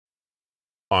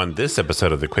On this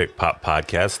episode of the Quick Pop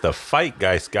Podcast, the Fight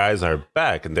Geist guys are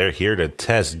back, and they're here to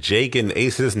test Jake and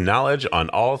Ace's knowledge on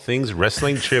all things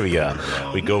wrestling trivia.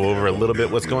 We go over a little bit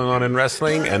what's going on in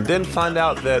wrestling, and then find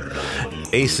out that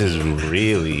Ace is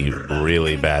really,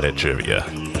 really bad at trivia.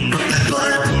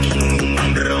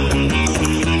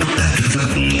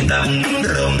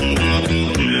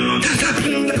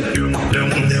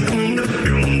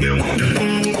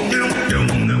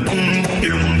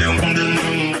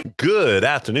 Good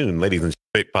afternoon, ladies and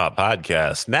Quick Pop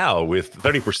Podcast. Now with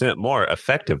 30% more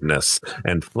effectiveness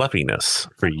and fluffiness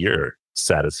for your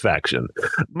satisfaction.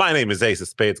 My name is Ace of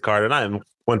Spades Card, and I am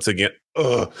once again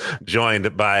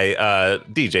joined by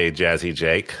DJ Jazzy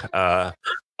Jake.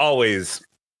 Always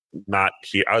not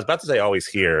here. I was about to say always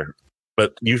here,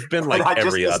 but you've been like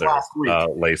every other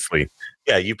lately.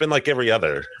 Yeah, you've been like every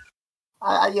other.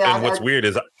 And what's weird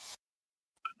is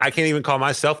I can't even call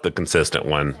myself the consistent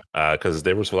one because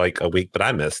there was like a week that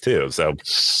I missed too. So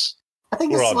I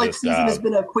think it's like season has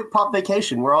been a quick pop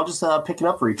vacation. We're all just picking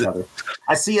up for each other.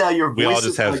 I see your voice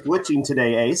is like glitching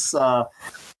today, Ace.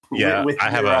 Yeah, I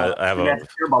have air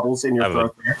bubbles in your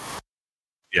throat there.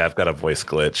 Yeah, I've got a voice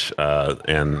glitch,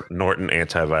 and Norton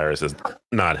antivirus is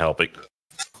not helping.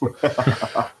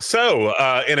 So,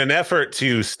 in an effort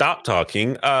to stop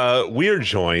talking, we're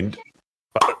joined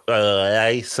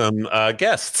by some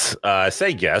guests. I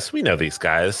say guests. We know these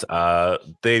guys.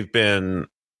 They've been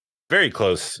very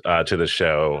close to the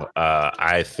show.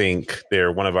 I think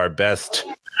they're one of our best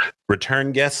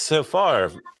return guests so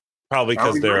far. Probably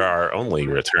because they're our only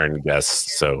return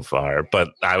guests so far.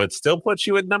 But I would still put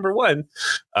you at number one.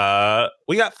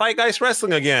 We got Fight Geist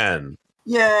Wrestling again.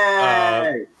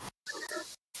 Yay!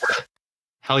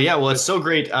 Hell yeah. Well, it's so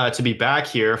great to be back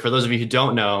here. For those of you who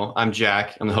don't know, I'm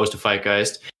Jack. I'm the host of Fight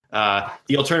Geist,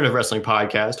 the alternative wrestling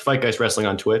podcast, Fight Geist Wrestling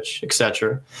on Twitch,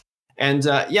 etc. And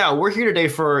yeah, we're here today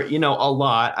for, a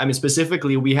lot. I mean,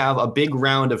 specifically, we have a big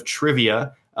round of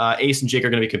trivia. Ace and Jake are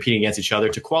going to be competing against each other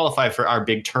to qualify for our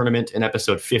big tournament in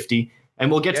episode 50.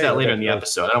 And we'll get to that later in the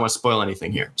episode. I don't want to spoil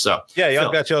anything here. So yeah,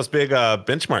 y'all got y'all's big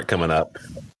benchmark coming up.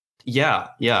 Yeah,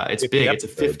 it's big. Episode.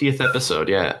 It's a 50th episode.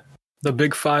 Yeah. The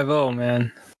big 5-0,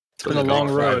 man. It's been a long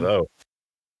road. 5-0.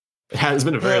 It has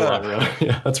been a very long road.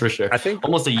 Yeah, that's for sure. I think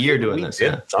almost a year doing this.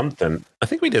 Something. I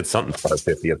think we did something for the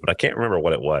 50th, but I can't remember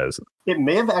what it was. It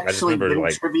may have actually been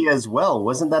trivia as well.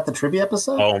 Wasn't that the trivia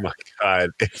episode? Oh my god!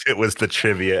 If it was the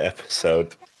trivia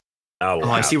episode. Oh,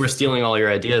 I see. We're stealing all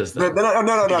your ideas. No.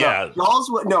 Yeah.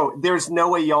 No, there's no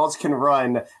way y'all's can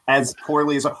run as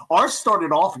poorly as ours.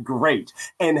 Started off great,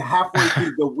 and halfway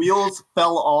through the wheels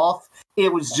fell off.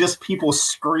 It was just people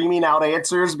screaming out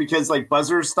answers because like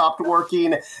buzzers stopped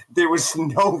working. There was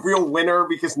no real winner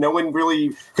because no one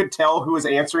really could tell who was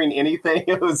answering anything.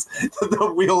 It was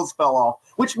the wheels fell off,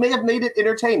 which may have made it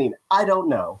entertaining. I don't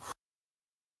know.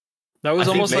 That was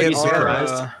almost like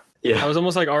that was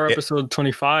almost like our episode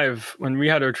 25 when we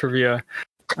had our trivia.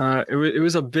 It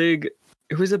was a big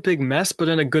mess, but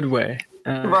in a good way.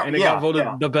 And it got voted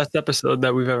the best episode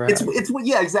that we've ever had. It's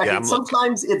exactly. Yeah,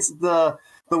 sometimes it's the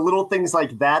little things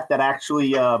like that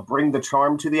actually bring the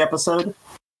charm to the episode.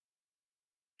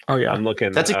 Oh yeah, I'm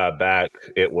looking back.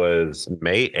 It was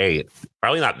May 8th.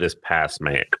 Probably not this past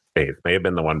May 8th. May have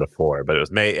been the one before, but it was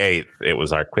May 8th. It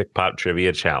was our Quick Pop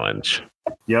Trivia Challenge.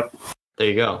 Yep. There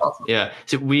you go. Awesome. Yeah.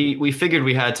 So we figured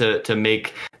we had to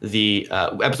make the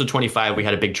episode 25. We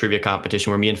had a big trivia competition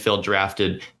where me and Phil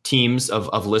drafted teams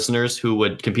of listeners who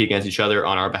would compete against each other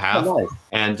on our behalf. Oh, nice.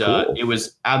 And cool. It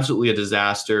was absolutely a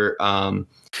disaster. Ours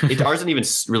didn't even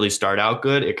really start out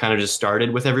good. It kind of just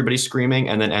started with everybody screaming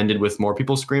and then ended with more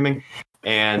people screaming.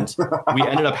 And we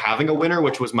ended up having a winner,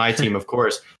 which was my team, of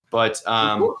course. But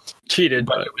cheated.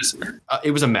 But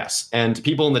it was a mess. And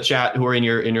people in the chat who are in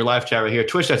your live chat right here,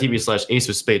 twitch.tv/Ace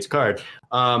of Spades Card,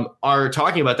 are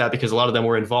talking about that because a lot of them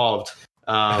were involved.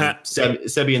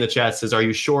 Sebi in the chat says, "Are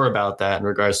you sure about that?" In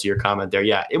regards to your comment there,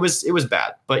 yeah, it was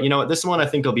bad. But you know what? This one I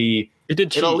think it'll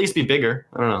at least be bigger.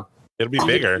 I don't know. It'll be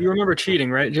bigger. You remember cheating,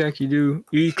 right, Jack? You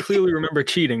clearly remember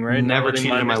cheating, right? Never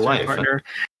cheated in my life.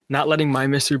 Not letting my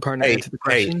mystery partner answer the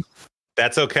question. Hey,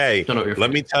 that's okay.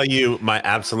 Let me tell you my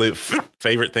absolute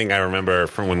favorite thing I remember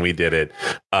from when we did it.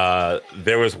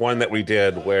 There was one that we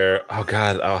did where, oh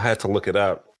God, I'll have to look it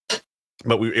up.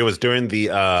 But it was during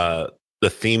the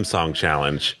theme song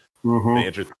challenge, the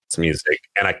entrance music,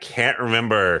 and I can't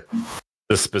remember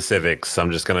the specifics. So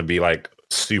I'm just going to be like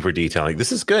super detailing.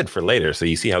 This is good for later, so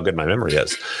you see how good my memory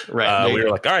is. Right. We were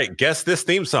like, all right, guess this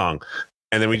theme song,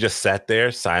 and then we just sat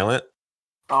there silent.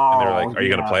 And they were like, "Are you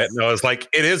going to play it?" And I was like,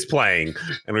 "It is playing."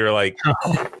 And we were like,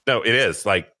 "No, it is.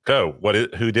 Like, go.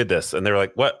 Who did this?" And they were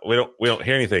like, "What? We don't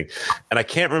hear anything." And I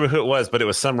can't remember who it was, but it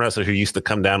was some wrestler who used to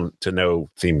come down to know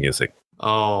theme music.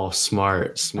 Oh,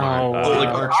 smart. Oh, Like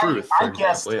R-Truth. I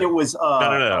guess it was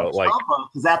no. Like,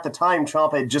 because at the time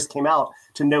Ciampa had just came out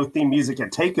to know theme music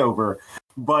at Takeover,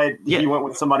 but he went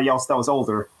with somebody else that was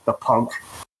older, the Punk.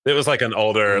 it was like an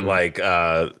older, like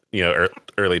early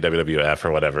WWF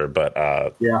or whatever. But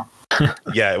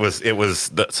yeah, it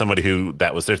was somebody who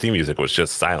that was their theme music was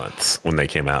just silence when they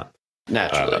came out.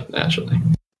 Naturally,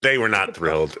 they were not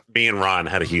thrilled. Me and Ron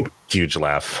had a huge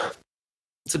laugh.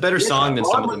 It's a better song than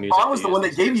some of the music. Ron was the one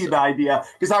that gave you the idea,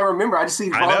 because I remember I just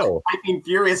see Ron typing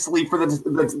furiously for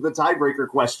the tiebreaker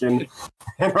question,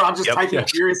 and Ron just typing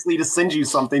furiously to send you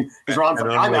something because Ron's like,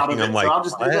 I'm out of it, so I'll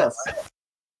just do this.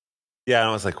 Yeah, and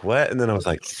I was like, what? And then I was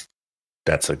like,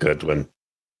 that's a good one.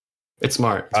 It's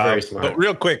smart. It's very smart. But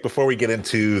real quick, before we get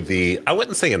into I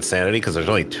wouldn't say insanity because there's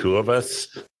only two of us.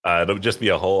 It'll just be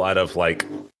a whole lot of like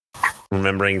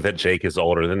remembering that Jake is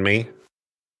older than me.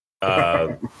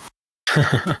 Because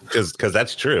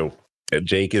that's true.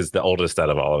 Jake is the oldest out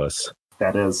of all of us.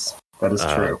 That is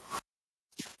true.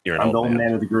 I'm the old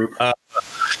man of the group.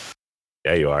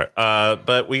 Yeah, you are.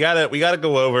 But we gotta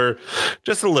go over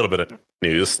just a little bit of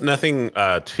news. Nothing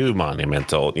too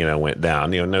monumental, went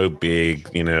down. No big,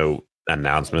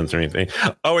 announcements or anything.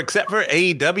 Oh, except for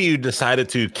AEW decided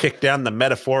to kick down the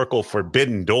metaphorical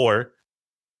forbidden door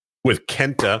with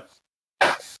Kenta.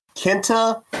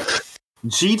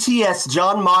 GTS,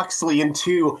 John Moxley,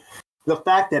 into the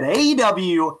fact that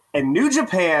AEW and New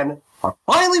Japan are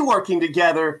finally working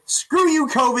together. Screw you,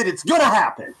 COVID. It's going to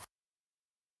happen.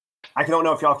 I don't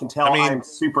know if y'all can tell. I'm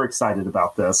super excited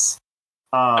about this.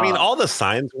 All the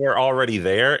signs were already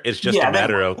there. It's just a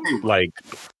matter of, like,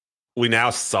 we now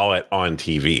saw it on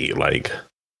TV. Like,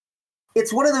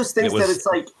 it's one of those things that it's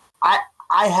like,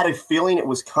 I had a feeling it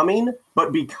was coming,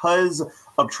 but because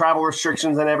of travel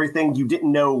restrictions and everything, you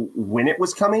didn't know when it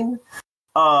was coming.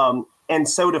 And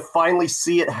so to finally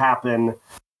see it happen,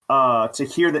 to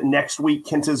hear that next week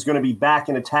Kenta is going to be back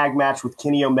in a tag match with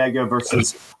Kenny Omega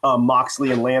versus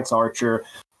Moxley and Lance Archer,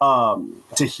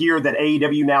 to hear that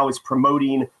AEW now is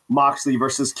promoting Moxley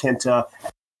versus Kenta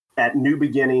at New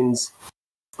Beginnings,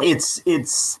 it's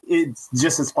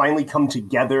just has finally come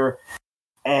together.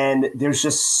 And there's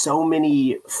just so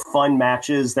many fun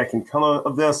matches that can come out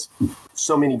of this.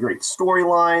 So many great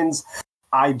storylines.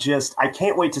 I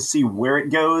can't wait to see where it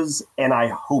goes, and I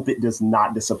hope it does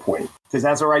not disappoint. Because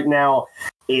as of right now,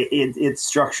 it's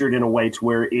structured in a way to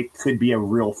where it could be a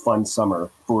real fun summer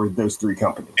for those three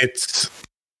companies. It's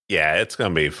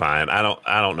gonna be fine. I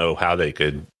don't know how they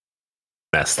could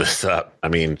mess this up. I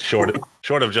mean, short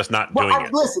of just not doing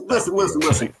it.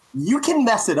 Listen. You can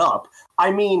mess it up.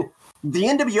 I mean, the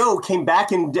NWO came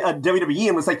back in WWE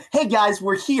and was like, hey, guys,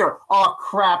 we're here. Oh,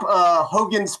 crap.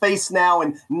 Hogan's face now,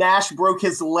 and Nash broke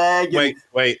his leg.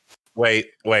 Wait.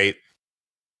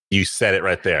 You said it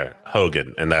right there.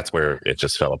 Hogan. And that's where it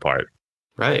just fell apart.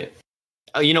 Right.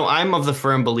 I'm of the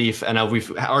firm belief, and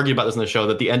we've argued about this on the show,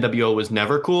 that the NWO was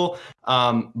never cool.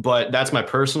 But that's my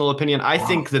personal opinion. I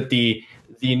think that the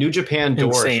New Japan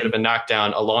door should have been knocked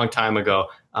down a long time ago.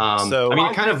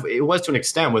 It was to an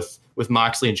extent with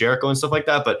Moxley and Jericho and stuff like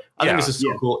that, but I think this is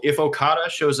so cool. If Okada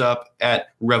shows up at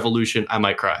Revolution, I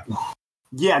might cry.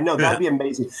 Yeah, no, that'd be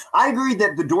amazing. I agree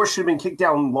that the door should have been kicked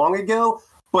down long ago,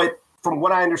 but from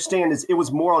what I understand is it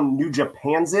was more on New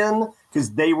Japan's end,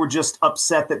 because they were just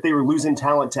upset that they were losing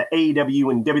talent to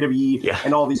AEW and WWE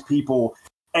and all these people.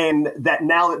 And that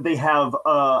now that they have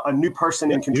a new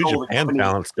person in control New of the company.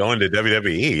 Japan talent's going to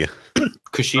WWE.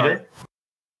 Kushida?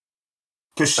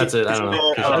 That's it. I don't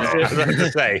know.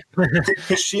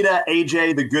 Kushida,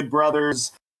 AJ, the Good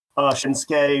Brothers,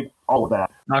 Shinsuke, all of that.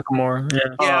 Nakamura,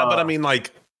 yeah. But I mean,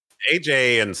 like,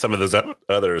 AJ and some of those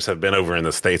others have been over in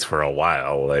the States for a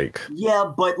while. Like,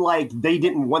 yeah, but like they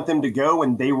didn't want them to go,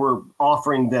 and they were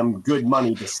offering them good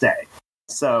money to stay.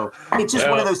 So it's just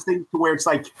one of those things where it's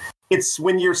like, it's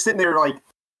when you're sitting there like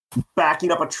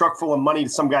backing up a truck full of money to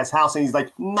some guy's house, and he's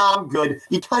like, "Nah, I'm good."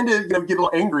 You kind of get a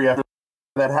little angry after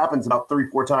that happens about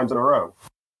 3-4 times in a row.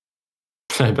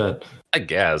 I bet. I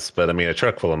guess, but I mean, a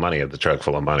truck full of money is a truck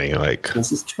full of money. Like,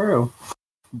 this is true.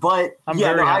 But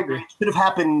I agree. It should have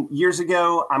happened years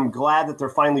ago. I'm glad that they're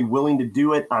finally willing to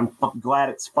do it. I'm glad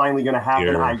it's finally going to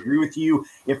happen. I agree with you.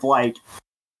 If like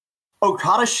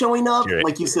Okada showing up,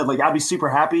 like you said, like I'd be super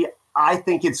happy. I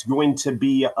think it's going to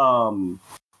be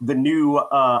the new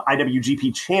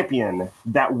IWGP champion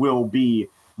that will be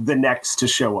the next to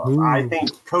show up. I think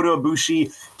Kota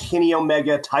Ibushi, Kenny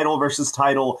Omega, title versus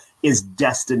title is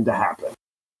destined to happen.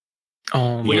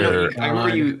 Oh, I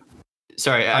remember you.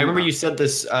 Sorry, I remember you said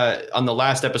this on the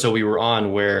last episode we were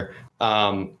on, where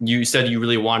you said you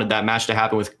really wanted that match to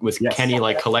happen with Yes. Kenny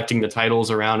like collecting the titles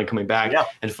around and coming back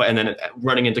and then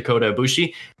running into Kota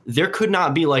Ibushi. There could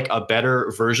not be like a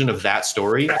better version of that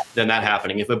story than that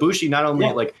happening. If Ibushi not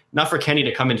only like not for Kenny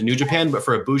to come into New Japan, but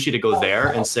for Ibushi to go there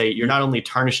and say, you're not only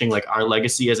tarnishing like our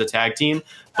legacy as a tag team,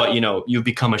 but you've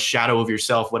become a shadow of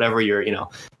yourself, whatever you're,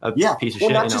 a piece of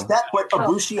shit. Not just that, but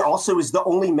Ibushi also is the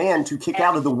only man to kick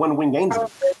out of the one-wing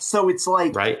angel. So it's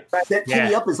like that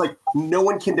Kenny up is like no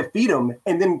one can defeat him,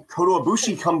 and then Kota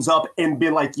Ibushi comes up and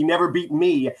be like, you never beat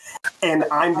me, and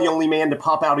I'm the only man to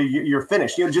pop out of your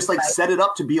finish. Just like set it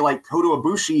up to be like Kota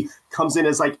Ibushi comes in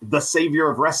as like the savior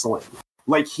of wrestling.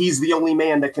 Like he's the only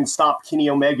man that can stop Kenny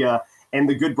Omega and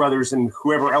the Good Brothers and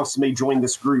whoever else may join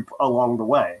this group along the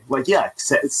way. Like,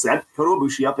 set Kota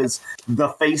Ibushi up as the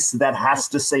face that has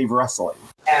to save wrestling.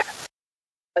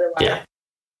 Yeah.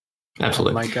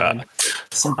 Absolutely. Oh my God.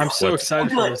 I'm so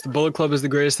excited for this. The Bullet Club is the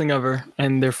greatest thing ever,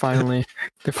 and they're finally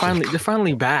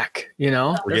back,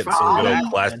 We're getting some good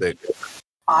old classic.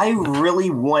 I really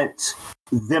want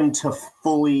them to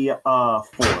fully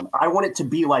form. I want it to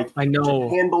be like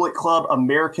Japan Bullet Club,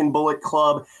 American Bullet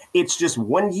Club. It's just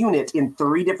one unit in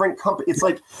 3 different companies. It's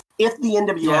like if the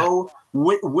NWO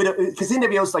would, because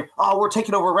NWO is like, oh, we're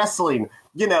taking over wrestling,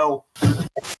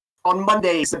 on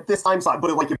Mondays at this time slot.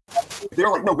 But like, if they're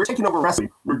like, no, we're taking over wrestling.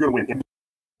 We're going to win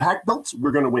Impact belts.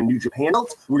 We're going to win New Japan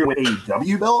belts. We're going to win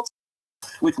AEW belts.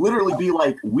 Which literally be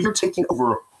like, we're taking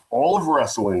over all of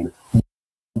wrestling.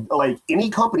 Like any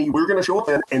company, we're going to show up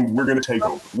in and we're going to take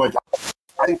over. Like,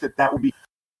 I think that would be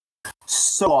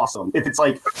so awesome. If it's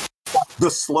like the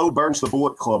slow burn to the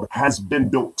Bullet Club has been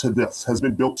built to this, has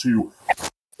been built to,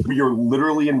 we are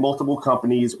literally in multiple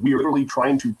companies. We are literally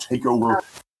trying to take over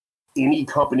any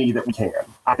company that we can.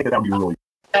 I think that would be really.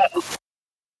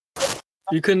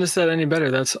 You couldn't have said any better.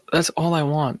 That's all I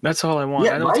want. That's all I want.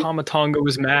 I know Tama Tonga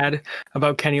was mad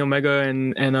about Kenny Omega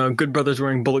and Good Brothers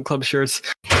wearing Bullet Club shirts.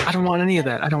 I don't want any of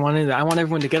that. I want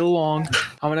everyone to get along.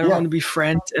 I want everyone to be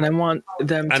friends, and I want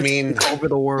them to take over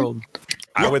the world.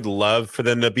 I would love for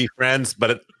them to be friends, but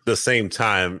at the same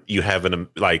time, you have a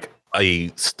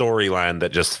storyline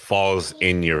that just falls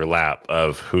in your lap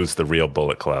of who's the real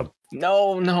Bullet Club.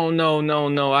 No.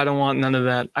 I don't want none of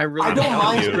that. I don't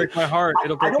mind. It'll break my heart.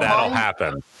 That'll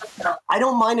happen. I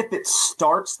don't mind if it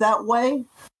starts that way,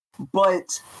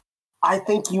 but I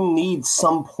think you need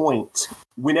some point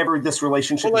whenever this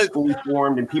relationship is fully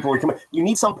formed and people are coming. You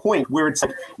need some point where it's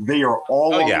like they are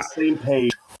all on the same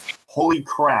page. Holy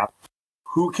crap.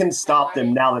 Who can stop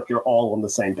them now that they're all on the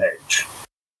same page?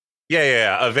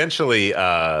 Yeah. Eventually,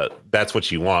 that's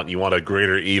what you want. You want a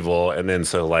greater evil, and then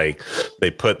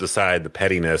they put aside the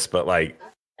pettiness, but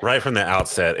right from the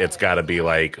outset, it's got to be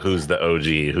like, who's the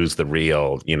OG, who's the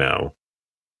real,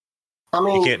 I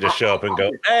mean, you can't just show up and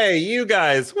go, "Hey, you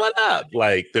guys, what up?"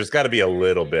 There's got to be a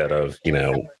little bit of,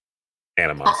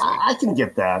 animosity. I can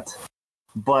get that,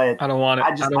 but I don't want it.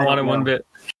 I don't want it one bit.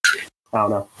 I don't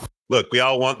know. Look, we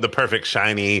all want the perfect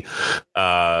shiny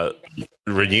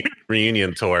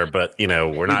reunion tour, but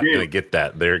we're not going to get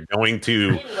that. They're going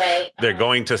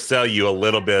to sell you a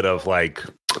little bit of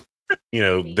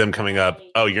them coming up.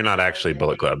 Oh, you're not actually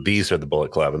Bullet Club. These are the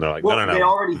Bullet Club, and they're like, no. They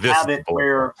already have it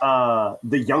where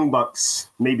the Young Bucks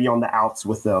may be on the outs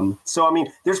with them. So I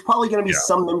mean, there's probably going to be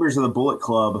some members of the Bullet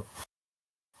Club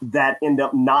that end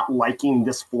up not liking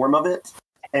this form of it.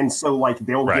 And so,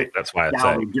 they'll get that's why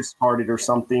discarded or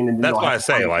something. And that's why I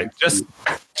say,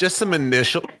 just some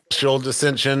initial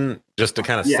dissension, just to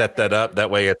kind of set that up.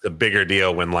 That way, it's a bigger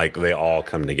deal when they all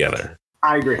come together.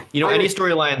 I agree. Any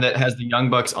storyline that has the Young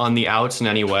Bucks on the outs in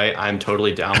any way, I'm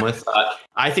totally down with.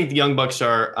 I think the Young Bucks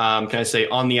are, can I say,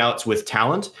 on the outs with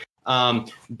talent. But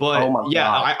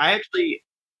I actually.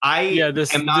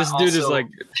 This dude is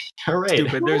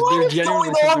stupid. There's what is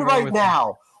going on right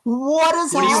now? What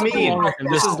is happening? Do you mean?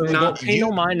 This is not. Pay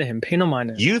no mind to him.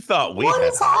 You thought we what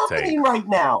had is happening right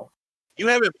now? You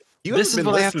haven't been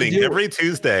listening. Every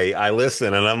Tuesday I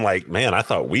listen and I'm like, man, I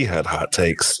thought we had hot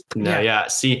takes.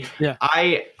 See,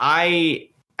 I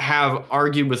have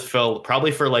argued with Phil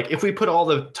probably for if we put all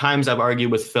the times I've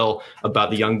argued with Phil about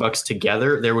the Young Bucks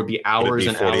together, there would be hours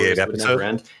and hours that would never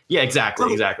end. Yeah,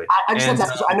 exactly. I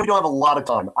just I know you don't have a lot of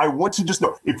time. I want to just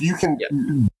know if you can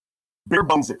bare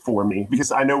bones it for me,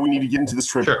 because I know we need to get into this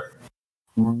trivia. Sure.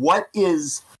 What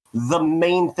is the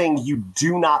main thing you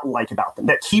do not like about them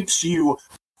that keeps you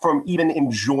from even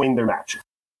enjoying their match?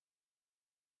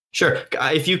 Sure.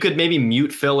 If you could maybe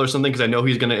mute Phil or something, because I know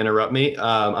he's going to interrupt me.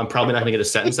 I'm probably not going to get a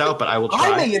sentence out, but I will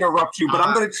try. I may interrupt you, but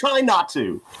I'm going to try not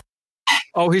to.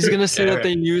 Oh, he's gonna say that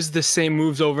they use the same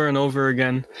moves over and over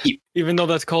again, even though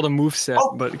that's called a move set.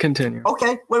 Oh, but continue.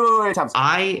 Okay, wait, Thomas.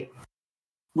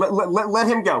 Let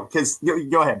him go, because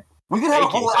go ahead. We could have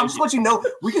I'm just letting you know,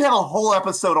 we could have a whole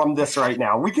episode on this right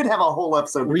now. We could have a whole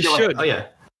episode. We should. Oh yeah.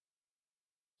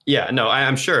 Yeah, no,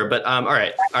 I'm sure, but all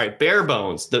right. Bare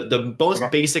bones. The most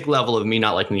basic level of me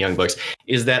not liking the Young Bucks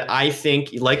is that I think,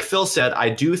 like Phil said, I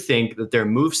do think that their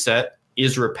moveset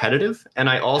is repetitive, and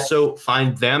I also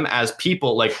find them as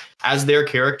people, like as their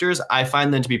characters, I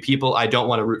find them to be people I don't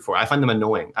want to root for. I find them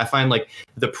annoying. I find like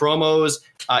the promos,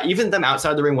 even them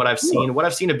outside the ring, what I've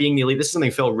seen of Being the Elite. This is something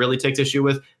Phil really takes issue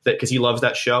with, that because he loves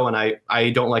that show, and I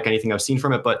don't like anything I've seen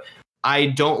from it, but I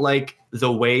don't like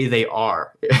the way they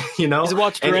are, you know? He's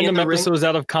watched random episodes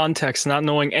out of context, not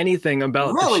knowing anything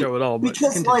about the show at all. But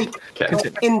because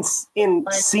in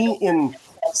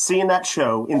seeing that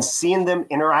show, in seeing them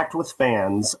interact with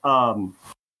fans, I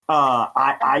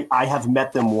have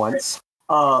met them once.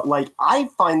 I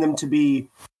find them to be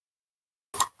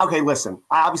okay. Listen,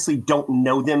 I obviously don't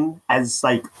know them as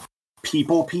like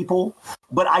people,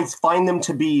 but I find them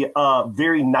to be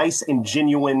very nice and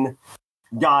genuine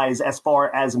guys as far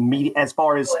as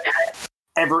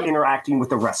ever interacting with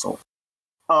the wrestle.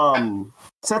 So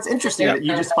that's interesting that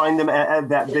you just find them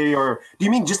that they are. Do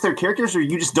you mean just their characters, or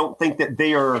you just don't think that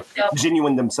they are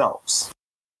genuine themselves?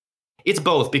 It's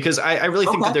both, because I really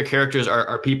think that their characters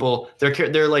are people.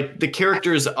 They're like the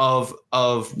characters of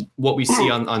what we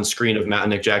see on screen of Matt and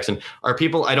Nick Jackson are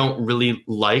people I don't really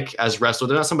like as wrestlers.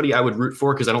 They're not somebody I would root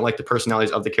for because I don't like the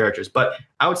personalities of the characters. But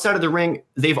outside of the ring,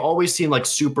 they've always seemed like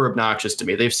super obnoxious to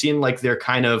me. They've seemed like they're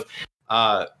kind of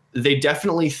they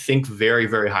definitely think very,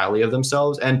 very highly of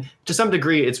themselves. And to some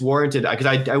degree, it's warranted, because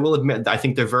I will admit, I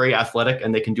think they're very athletic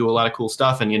and they can do a lot of cool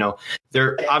stuff. And, you know,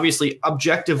 they're obviously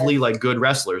objectively like good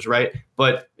wrestlers, right?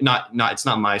 But it's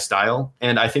not my style.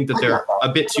 And I think that they're a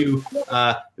bit too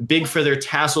big for their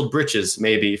tasseled britches,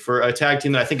 maybe, for a tag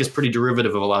team that I think is pretty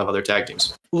derivative of a lot of other tag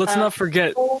teams. Let's not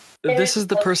forget, this is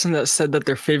the person that said that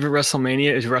their favorite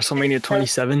WrestleMania is WrestleMania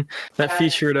 27, that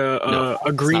featured a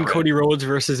green Cody Rhodes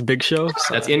versus Big Show.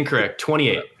 So. That's incorrect.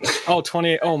 28. Oh,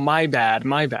 28. Oh, my bad.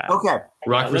 Okay.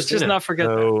 Let's just not forget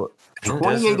that.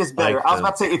 28 is better. I was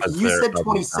about to say, if you said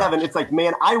 27, it's like,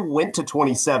 man, I went to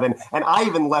 27, and I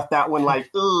even left that one like,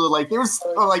 ugh, like there's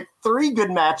like 3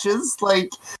 good matches. Like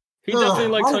he definitely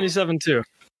liked 27 too.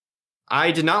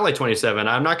 I did not like 27.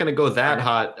 I'm not going to go that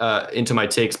hot into my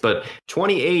takes, but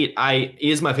 28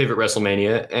 is my favorite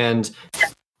WrestleMania, and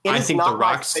I think the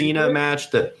Rock Cena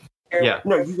match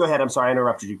No, you go ahead. I'm sorry, I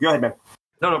interrupted you. Go ahead, man.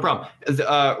 No problem.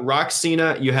 Rock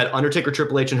Cena, you had Undertaker,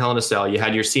 Triple H, and Hell in a Cell. You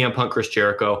had your CM Punk, Chris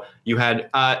Jericho. You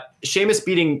had Sheamus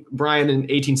beating Bryan in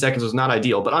 18 seconds was not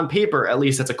ideal, but on paper, at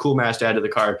least that's a cool match to add to the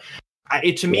card.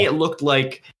 To me, it looked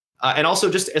like, and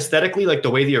also just aesthetically, like the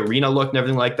way the arena looked and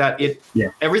everything like that.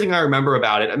 Everything I remember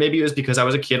about it, maybe it was because I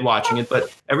was a kid watching it,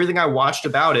 but everything I watched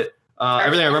about it,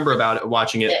 everything I remember about it,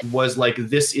 watching it, was like,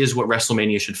 this is what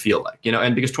WrestleMania should feel like, you know.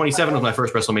 And because 27 was my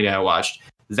first WrestleMania I watched.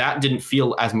 That didn't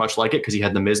feel as much like it because he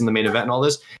had The Miz in the main event and all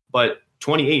this. But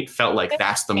 28 felt like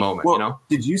that's the moment, you know?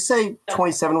 Did you say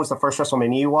 27 was the first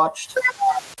WrestleMania you watched?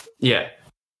 Yeah.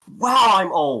 Wow,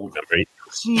 I'm old. Remember,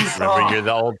 you're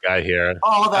the old guy here.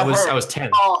 Oh, that hurt. I was 10.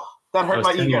 Oh, that hurt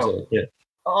my ego. Yeah.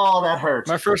 Oh, that hurt.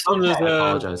 My first one was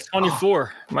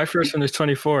 24. My first one was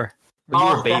 24. You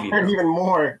were a baby.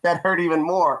 That hurt even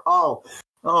more. Oh.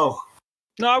 No,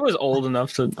 I was old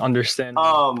enough to understand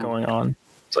what's going on.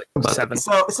 It's like 7.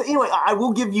 So anyway, I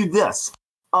will give you this.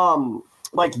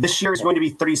 Like this year is going to be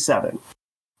 37.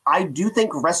 I do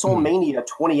think WrestleMania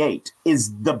 28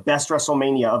 is the best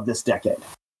WrestleMania of this decade.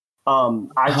 I'll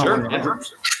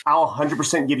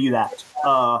 100% give you that.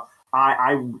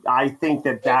 I think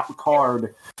that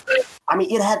card. I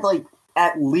mean, it had like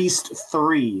at least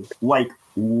 3 like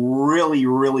really,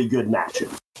 really good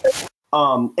matches.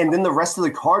 And then the rest of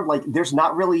the card, like, there's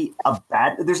not really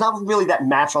that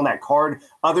match on that card,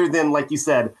 other than, like you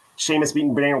said, Sheamus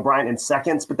beating Daniel Bryan in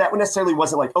seconds. But that necessarily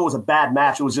wasn't like, it was a bad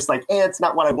match. It was just like, it's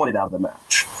not what I wanted out of the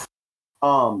match.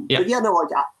 But yeah, no,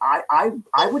 like I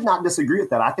would not disagree with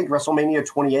that. I think WrestleMania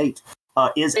 28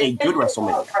 is a good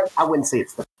WrestleMania. I wouldn't say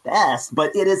it's the best,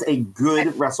 but it is a good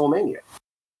WrestleMania.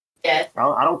 Yeah,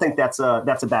 I don't think that's a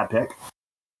bad pick.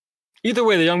 Either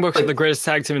way, the Young Bucks are the greatest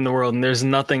tag team in the world, and there's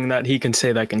nothing that he can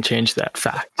say that can change that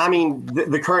fact. I mean,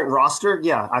 the current roster,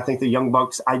 yeah, I think the Young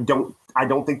Bucks. I don't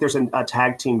think there's a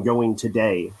tag team going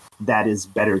today that is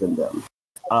better than them.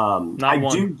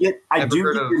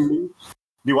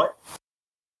 Do what?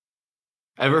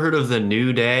 Ever heard of the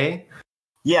New Day?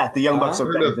 Yeah, the Young Bucks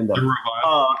are better than them.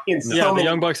 The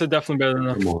Young Bucks are definitely better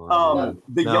than them.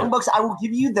 Young Bucks, I will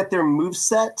give you that their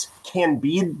moveset can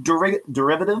be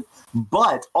derivative,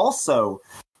 but also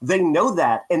they know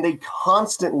that, and they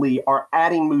constantly are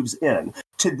adding moves in.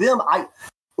 To them, I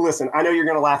know you're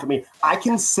going to laugh at me. I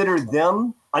consider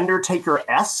them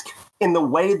Undertaker-esque in the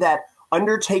way that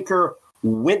Undertaker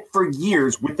went for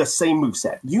years with the same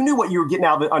moveset. You knew what you were getting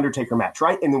out of the Undertaker match,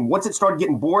 right? And then once it started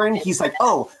getting boring, he's like,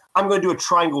 oh, I'm going to do a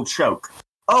triangle choke.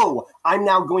 Oh, I'm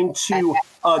now going to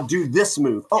do this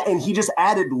move. Oh, and he just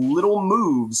added little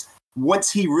moves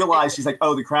once he realized, he's like,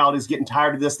 oh, the crowd is getting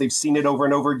tired of this. They've seen it over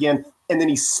and over again. And then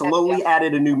he slowly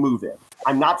added a new move in.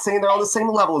 I'm not saying they're on the same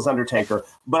level as Undertaker,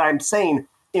 but I'm saying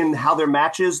in how their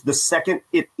matches, the second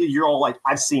you're all like,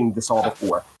 I've seen this all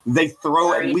before. They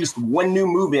throw at least one new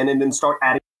move in and then start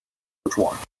adding which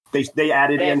one. They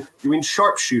added in doing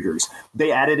sharpshooters.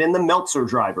 They added in the Meltzer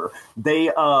driver.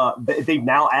 They've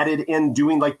now added in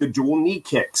doing like the dual knee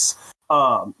kicks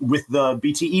with the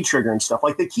BTE trigger and stuff.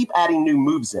 Like they keep adding new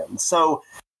moves in. So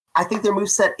I think their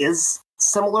moveset is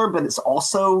similar, but it's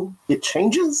also, it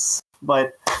changes.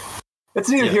 But it's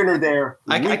neither here nor there.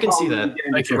 I can see that.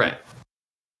 Right.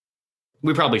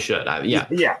 We probably should.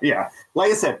 Yeah.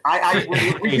 Like I said,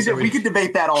 we could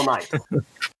debate that all night.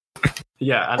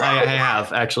 Yeah, and I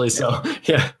have actually. So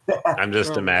yeah, I'm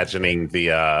just imagining the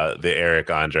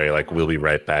Eric Andre like "We'll be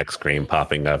right back" scream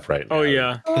popping up right now. Oh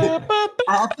yeah.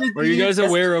 Were you guys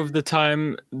aware of the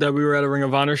time that we were at a Ring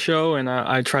of Honor show and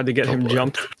I tried to get him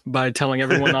jumped by telling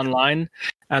everyone online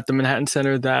at the Manhattan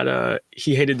Center that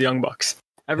he hated the Young Bucks?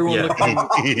 Everyone looked at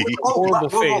him horrible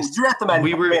face. You're at the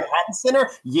Manhattan Center?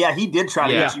 Yeah, he did try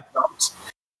to get you jumped.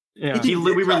 Yeah,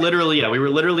 we were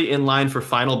literally in line for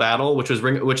Final Battle, which is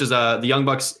the Young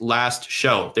Bucks' last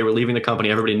show. They were leaving the company.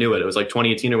 Everybody knew it. It was like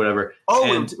 2018 or whatever.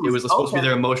 Oh, and it was supposed to be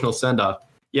their emotional send off.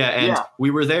 Yeah, and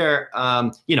we were there.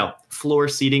 Floor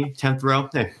seating, 10th row.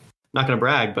 Hey, not going to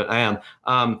brag, but I am.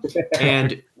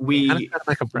 And we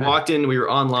walked in. We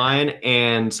were online,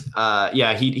 and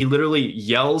he literally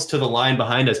yells to the line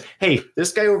behind us, "Hey,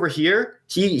 this guy over here,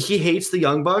 he hates the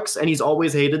Young Bucks, and he's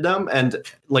always hated them." And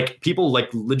like people like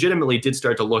legitimately did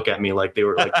start to look at me like they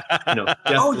were like, death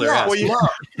to their ass. Well,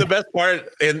 the best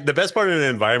part in an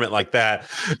environment like that,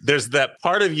 there's that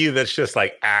part of you that's just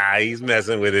like, he's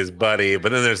messing with his buddy,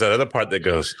 but then there's that other part that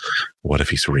goes, what if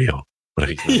he's real? What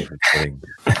if he's not kidding?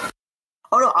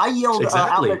 Oh, no, I yelled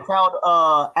out in the crowd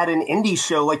at an indie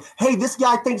show, like, hey, this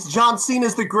guy thinks John Cena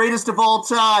is the greatest of all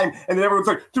time. And then everyone's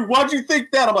like, dude, why'd you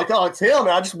think that? I'm like, oh, it's him. And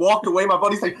I just walked away. My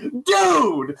buddy's like,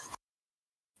 dude.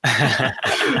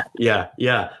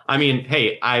 Yeah. I mean,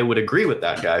 hey, I would agree with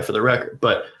that guy for the record,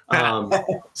 but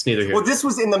it's neither here. Well, this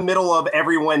was in the middle of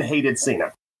everyone hated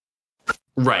Cena.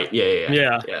 Right.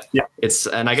 Yeah.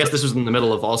 And I guess this was in the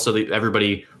middle of also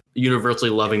everybody universally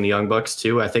loving the Young Bucks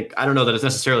too. I don't know that it's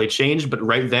necessarily changed, but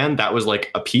right then that was like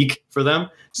a peak for them.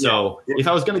 So if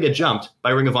I was going to get jumped by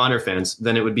Ring of Honor fans,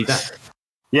 then it would be that.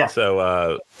 Yeah.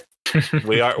 So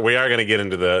we are going to get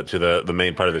into the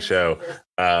main part of the show.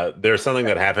 There's something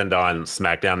that happened on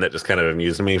SmackDown that just kind of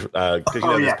amused me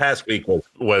because this past week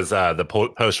was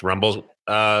the post Rumble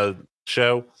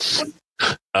show.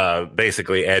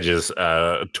 Basically Edge's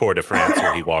Tour de France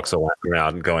where he walks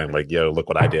around going like, yo, look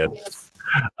what I did.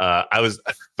 I was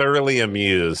thoroughly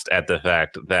amused at the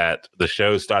fact that the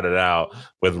show started out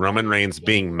with Roman Reigns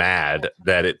being mad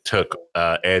that it took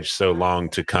Edge so long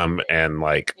to come and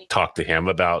like talk to him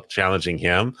about challenging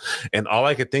him. And all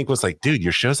I could think was like, dude,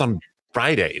 your show's on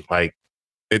Friday. Like,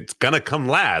 it's going to come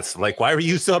last. Like, why were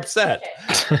you so upset?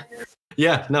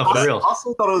 Yeah, no, for real. I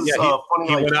also thought it was funny.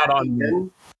 He like, went out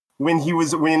on... When he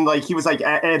was like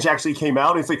Edge actually came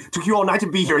out, and it's like, took you all night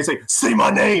to be here. He's like, say my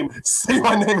name.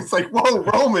 It's like, whoa,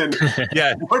 Roman.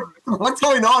 Yeah. What's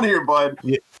going on here, bud?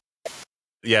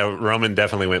 Yeah, Roman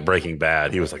definitely went Breaking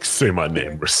Bad. He was like, say my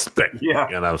name, respect. Yeah.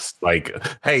 And I was like,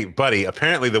 hey, buddy,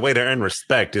 apparently the way to earn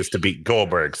respect is to beat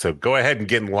Goldberg. So go ahead and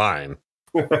get in line.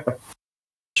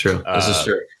 True. This is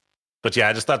true. But yeah,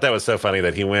 I just thought that was so funny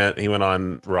that he went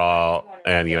on Raw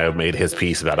and, made his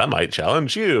piece about, I might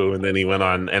challenge you. And then he went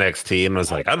on NXT and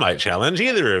was like, I might challenge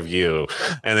either of you.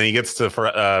 And then he gets to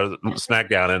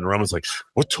SmackDown and Roman's like,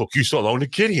 what took you so long to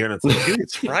get here? And it's like, dude,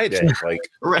 it's Friday. Like,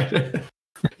 right.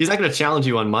 He's not going to challenge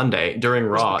you on Monday during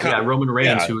Raw. Roman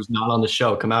Reigns, who's not on the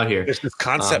show, come out here. There's this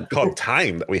concept called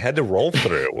time that we had to roll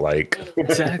through. Like,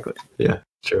 exactly. Yeah.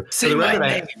 True. For the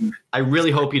record, I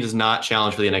really hope he does not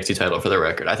challenge for the NXT title. For the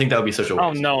record, I think that would be such a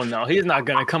waste. Oh no, he's not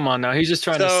gonna. Come on now, he's just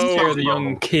trying to scare the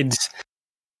young kids.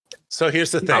 So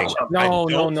here's the thing.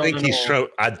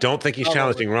 I don't think he's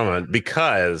challenging Roman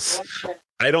because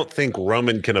I don't think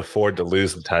Roman can afford to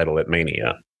lose the title at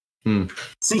Mania.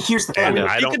 See, here's the thing.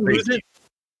 I don't lose it.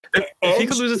 If he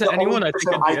could lose it to anyone, I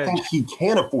think he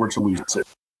can afford to lose it.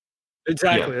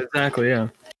 Exactly. Yeah.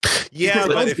 Yeah,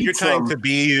 but if you're trying to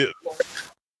be,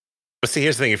 but see,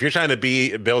 here's the thing: if you're trying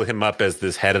to build him up as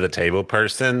this head of the table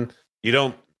person, you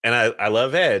don't. And I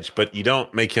love Edge, but you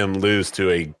don't make him lose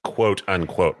to a quote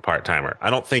unquote part timer.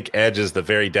 I don't think Edge is the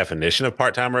very definition of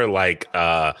part timer, like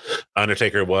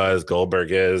Undertaker was, Goldberg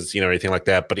is, anything like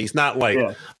that. But he's not like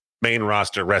main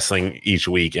roster wrestling each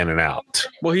week in and out.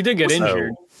 Well, he did get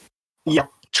injured. Yeah,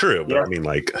 true. But I mean,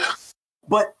 like,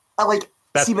 but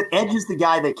but Edge is the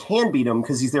guy that can beat him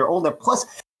because he's there old enough. Plus,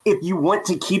 if you want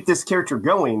to keep this character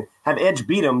going, have Edge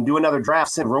beat him, do another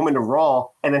draft, send Roman to Raw,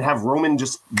 and then have Roman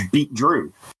just beat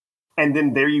Drew. And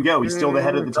then there you go. He's still the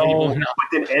head of the table. No. But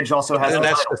then Edge also has the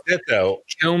that's just it, though.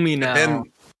 Kill me now. Then,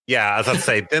 I was about to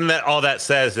say, then all that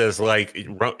says is, like,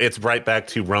 it's right back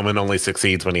to Roman only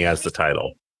succeeds when he has the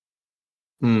title.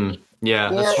 Yeah,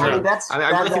 that's true.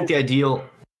 I really think the ideal...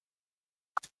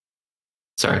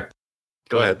 Sorry.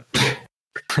 Go ahead.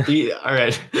 All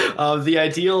right. The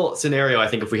ideal scenario, I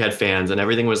think, if we had fans and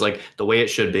everything was like the way it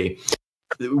should be,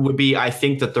 would be, I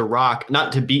think, that The Rock,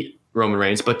 not to beat Roman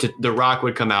Reigns, but The Rock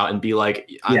would come out and be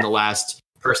like, I'm the last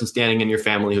person standing in your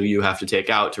family who you have to take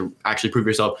out to actually prove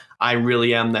yourself. I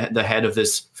really am the head of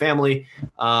this family.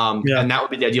 And that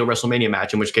would be the ideal WrestleMania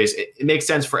match, in which case it makes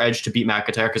sense for Edge to beat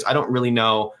McIntyre, because I don't really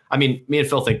know. I mean, me and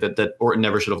Phil think that Orton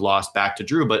never should have lost back to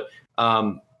Drew, but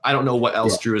I don't know what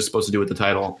else Drew is supposed to do with the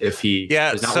title if he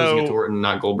is not losing it to Orton,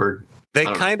 not Goldberg. They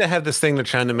kind of have this thing they're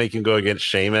trying to make him go against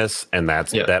Sheamus, and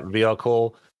that would be all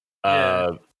cool.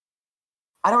 I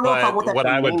don't know if I want that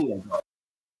for Mania.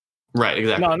 Right,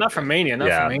 exactly. No, not for Mania.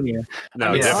 For Mania.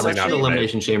 No, definitely not.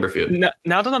 Elimination Chamber feud.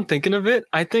 Now that I'm thinking of it,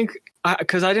 I think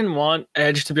because I didn't want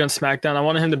Edge to be on SmackDown, I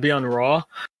wanted him to be on Raw.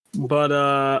 But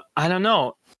I don't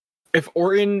know if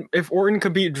Orton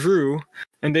could beat Drew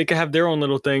and they could have their own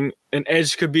little thing, and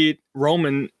Edge could beat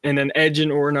Roman, and then Edge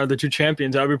and Orton are the two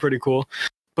champions. That would be pretty cool.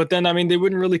 But then, I mean, they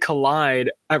wouldn't really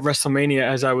collide at WrestleMania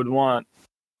as I would want.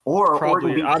 Or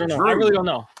probably. Orton I don't know. Drew. I really don't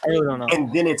know.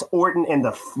 And then it's Orton and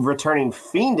the returning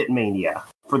Fiend at Mania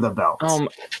for the belt. No.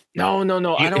 I don't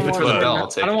want for the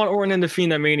belt. I don't want Orton and the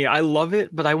Fiend at Mania. I love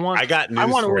it, but I got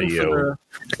news for Orton you.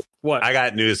 What? I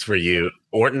got news for you.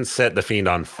 Orton set the Fiend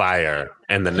on fire,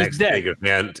 and the next big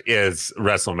event is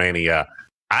WrestleMania.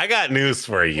 I got news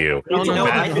for you. That's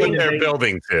what they're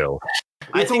building to.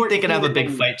 I think they could have a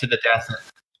big fight to the death.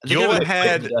 Go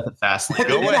ahead. Go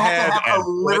ahead. Have a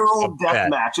literal death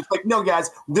match. It's like, no, guys,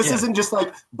 this isn't just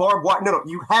like barbed wire. No,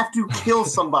 you have to kill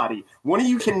somebody. One of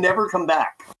you can never come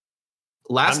back.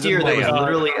 Last year, there was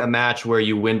literally a match where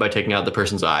you win by taking out the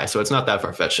person's eye, so it's not that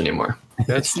far-fetched anymore.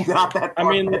 That's not that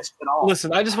far-fetched at all.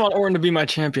 Listen, I just want Orton to be my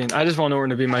champion. Well,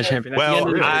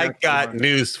 I got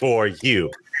news for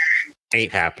you.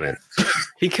 Ain't happening.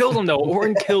 He killed him, though.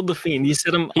 Orton killed the Fiend. He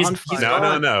set him on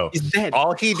fire. No. He's dead.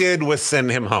 All he did was send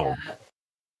him home.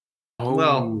 Oh.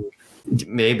 Well,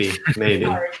 maybe.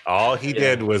 All he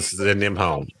did was send him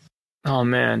home. Oh,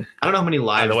 man. I don't know how many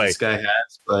lives this guy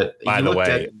has, but by the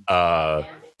way,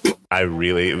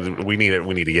 we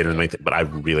need to get into it, but I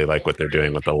really like what they're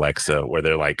doing with Alexa, where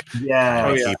they're like,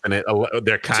 keeping it.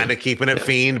 They're kind of keeping it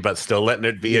Fiend, but still letting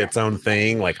it be its own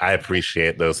thing. Like, I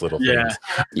appreciate those little things.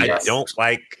 Yes. I don't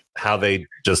like how they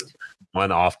just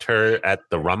one-offed her at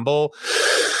the Rumble,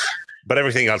 but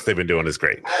everything else they've been doing is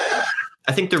great.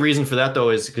 I think the reason for that,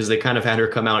 though, is because they kind of had her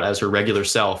come out as her regular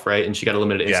self, right? And she got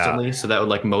eliminated instantly. So that would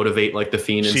like motivate like the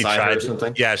Fiend inside her or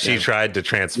something. She tried to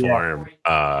transform.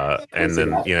 And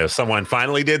then, someone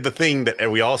finally did the thing that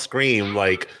we all scream,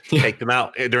 like, take them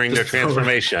out during their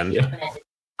transformation.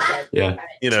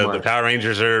 The Power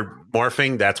Rangers are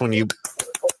morphing. That's when you...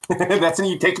 That's when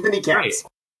you take the kneecaps.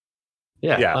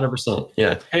 Yeah, 100%.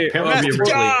 Yeah. Hey,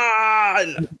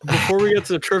 before we get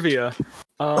to the trivia...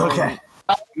 okay.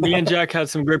 Me and Jack had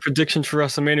some great predictions for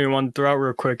WrestleMania we wanted to throw out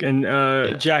real quick. And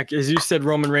Jack, as you said,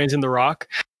 Roman Reigns and The Rock.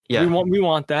 Yeah. We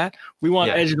want that. We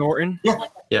want Edge and Orton.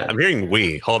 Yeah. I'm hearing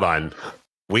we. Hold on.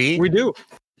 We do.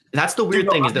 That's the weird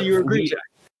thing is that you agree, Jack?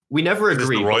 We never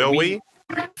agree. The royal we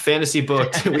fantasy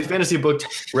booked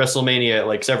WrestleMania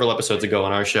like several episodes ago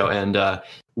on our show, and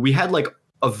we had like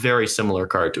a very similar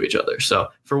card to each other. So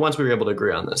for once, we were able to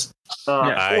agree on this.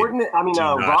 Orton,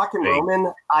 Rock and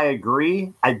Roman, I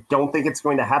agree. I don't think it's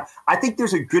going to happen. I think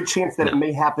there's a good chance that it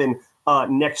may happen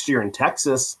next year in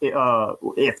Texas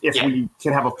if we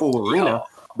can have a full arena.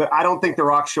 but I don't think The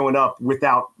Rock's showing up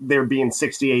without there being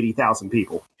 60, 80,000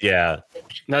 people. Yeah.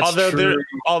 That's true.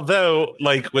 Although,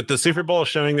 like with the Super Bowl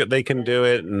showing that they can do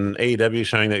it and AEW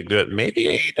showing that they can do it, maybe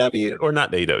AEW or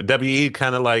not AEW, WE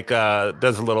kind of like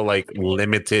does a little like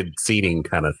limited seating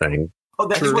kind of thing. Oh,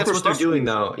 that's what they're doing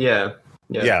though.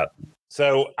 Yeah.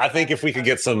 So I think if we could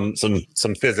get some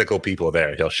physical people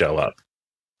there, he'll show up.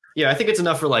 Yeah, I think it's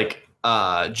enough for like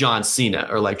John Cena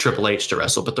or like Triple H to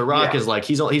wrestle, but The Rock is like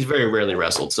he's very rarely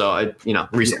wrestled. So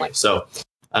recently. Yeah. So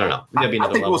I don't know. I think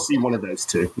level. We'll see one of those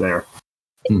two there.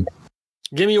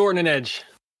 Give me Orton and Edge.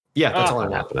 Yeah, that's all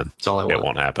that happening. That's all I want. It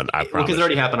won't happen. I promise. Because it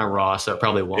already happened on Raw, so it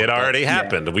probably won't. It already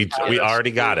happened. We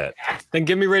already got it. Then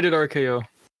give me Rated RKO.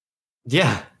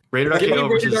 Yeah. Rated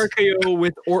RKO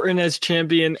with Orton as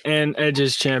champion and Edge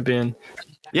as champion.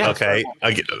 Yeah. Okay.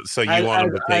 So you want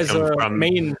him to take him from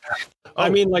main? I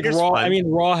mean, like Raw. Fun. I mean,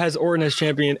 Raw has Orton as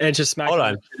champion, Edge as SmackDown. Hold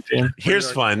on. Champion. Here's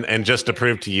fun, and just to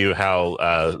prove to you how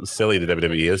silly the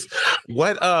WWE is.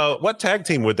 What tag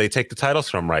team would they take the titles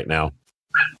from right now?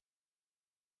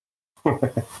 You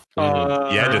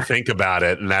had to think about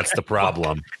it, and that's the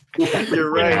problem.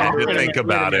 You're right. You had to think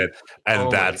about it,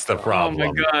 and that's the problem.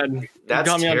 Oh my god, that's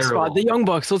got me on the spot. The Young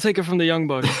Bucks. We'll take it from the Young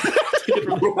Bucks.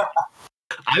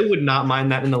 I would not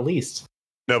mind that in the least.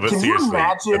 No, but can seriously,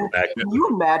 can you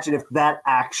imagine if that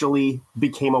actually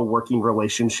became a working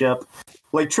relationship?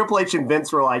 Like Triple H and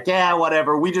Vince were like, yeah,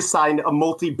 whatever. We just signed a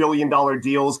multi-billion-dollar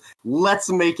deals. Let's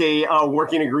make a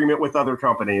working agreement with other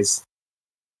companies.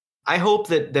 I hope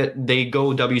that they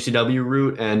go WCW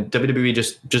route and WWE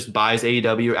just buys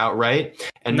AEW outright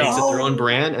and makes it their own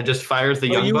brand and just fires the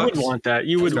Young Bucks. You would want that.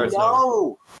 You would want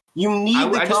no. You need.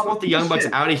 I just want the Young Bucks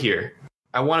out of here.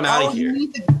 I want them out of here.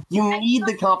 You need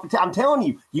the competition. I'm telling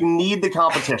you, you need the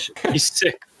competition. He's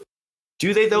sick.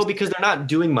 Do they though? Because they're not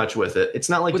doing much with it. It's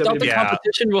not like without the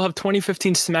competition, we'll have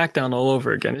 2015 SmackDown all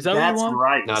over again. Is that what you want?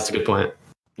 Right. No, that's a good point.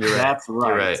 You're right. That's right.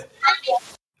 You're right.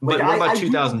 But what about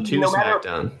 2002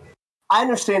 SmackDown? I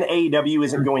understand AEW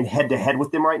isn't going head to head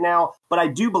with them right now, but I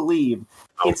do believe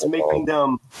it's making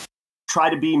them try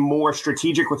to be more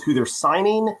strategic with who they're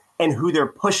signing and who they're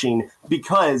pushing,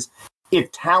 because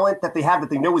if talent that they have that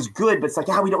they know is good, but it's like,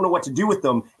 we don't know what to do with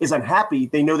them, is unhappy,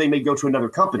 they know they may go to another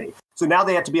company. So now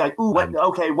they have to be like,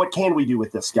 what can we do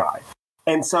with this guy?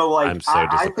 And so, like,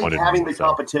 I think having the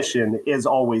competition is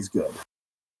always good.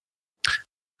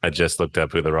 I just looked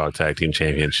up who the Raw Tag Team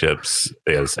Championships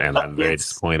is, and I'm very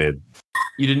disappointed.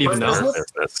 You didn't even know?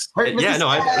 Yeah, no,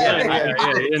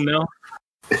 I didn't know.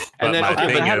 And then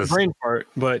I had a brain fart.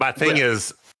 But my thing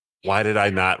is, why did I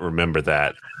not remember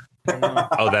that?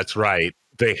 Oh, that's right.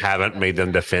 They haven't made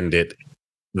them defend it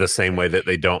the same way that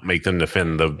they don't make them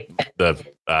defend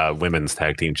the women's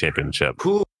tag team championship.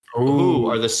 Who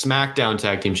are the SmackDown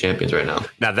tag team champions right now?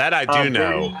 Now that I do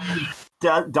know.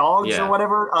 Dogs or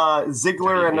whatever,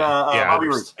 Ziggler and Bobby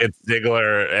Roode. It's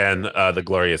Ziggler and the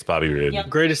glorious Bobby Roode. Yep.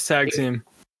 Greatest tag team.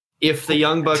 If the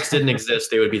Young Bucks didn't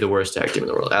exist, they would be the worst tag team in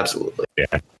the world. Absolutely.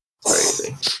 Yeah.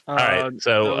 Crazy. All right.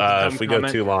 So if we go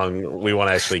too long, we want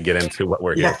to actually get into what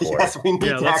we're here for. Yes, we need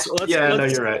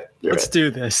you're right. Let's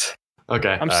do this.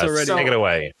 Okay. I'm so ready. Take it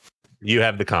away. You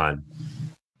have the con.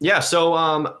 Yeah.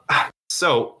 So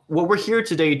what we're here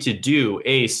today to do,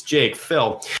 Ace, Jake,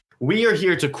 Phil, we are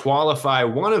here to qualify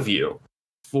one of you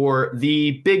for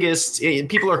the biggest,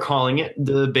 people are calling it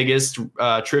the biggest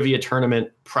trivia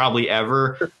tournament probably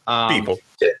ever.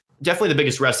 Definitely the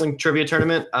biggest wrestling trivia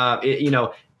tournament.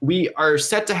 We are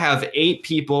set to have 8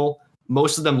 people,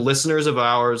 most of them listeners of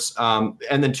ours,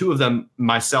 and then 2 of them,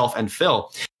 myself and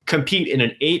Phil, compete in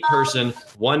an 8-person,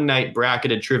 one-night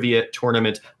bracketed trivia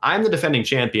tournament. I'm the defending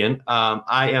champion.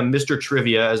 I am Mr.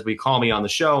 Trivia, as we call me on the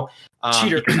show.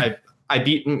 Cheater. I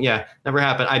beat, never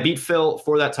happened. I beat Phil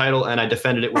for that title, and I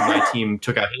defended it when my team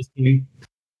took out his team.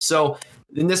 So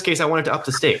in this case, I wanted to up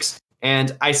the stakes.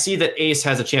 And I see that Ace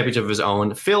has a championship of his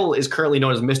own. Phil is currently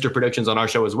known as Mr. Predictions on our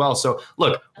show as well. So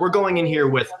look, we're going in here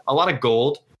with a lot of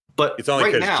gold, but it's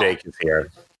only because Jake is here.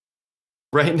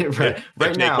 Right if now,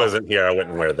 Jake wasn't here, I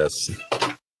wouldn't wear this.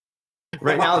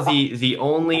 Right now, the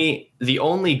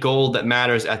only gold that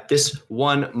matters at this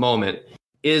one moment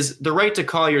is the right to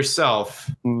call yourself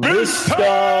Mr.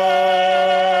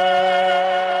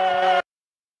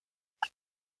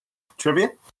 Trivia.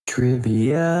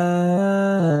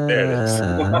 There it is.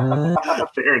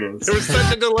 There it is. There was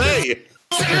such a delay.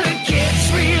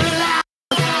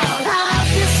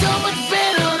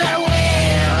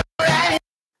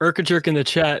 Urkajerk in the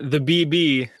chat, the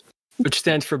BB, which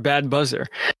stands for Bad Buzzer.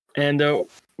 And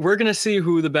we're going to see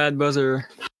who the Bad Buzzer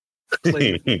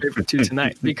played favorite to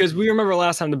tonight. Because we remember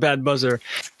last time the Bad Buzzer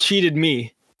cheated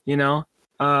me,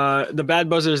 The bad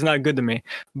buzzer is not good to me.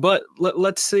 But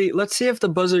let's see if the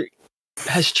buzzer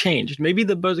has changed. Maybe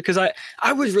the buzzer, because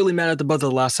I was really mad at the buzzer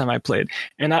the last time I played,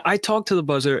 and I talked to the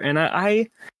buzzer, and I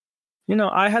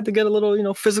had to get a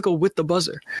little physical with the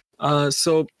buzzer.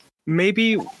 So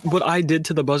maybe what I did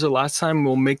to the buzzer last time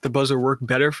will make the buzzer work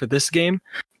better for this game.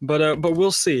 But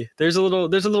we'll see. There's a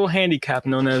little handicap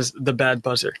known as the bad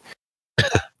buzzer.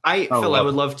 Phil, I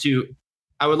would love to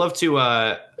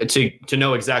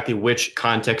know exactly which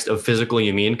context of physical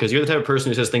you mean, because you're the type of person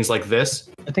who says things like this.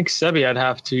 I think Sebi, I'd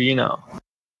have to,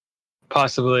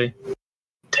 possibly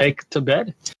take to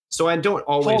bed. So I don't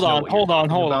always hold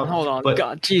on. But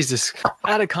God, Jesus,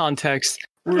 out of context.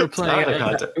 We were playing. No.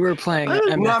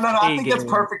 I think that's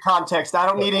perfect context. I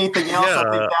don't need anything else. Yeah.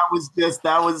 I think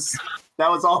that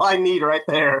was all I need right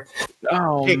there.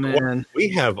 Oh man, we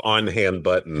have on-hand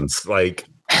buttons like.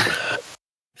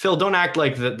 Phil, don't act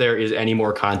like that there is any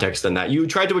more context than that. You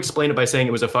tried to explain it by saying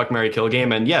it was a fuck, marry, kill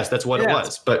game, and yes, that's what it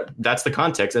was. But that's the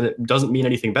context, and it doesn't mean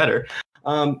anything better.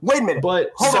 Wait a minute. But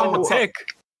hold on a sec.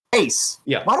 Ace.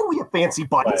 Yeah. Why don't we have fancy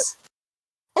buttons?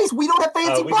 What? Ace, we don't have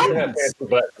fancy buttons. Do have fancy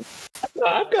buttons. No,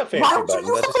 I've got fancy buttons. Why don't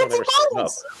you use fancy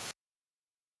buttons?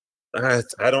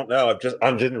 I don't know.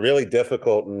 I'm just really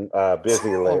difficult and busy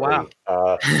lately. Oh, wow.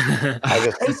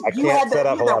 I can't set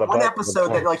up a lot of one buttons.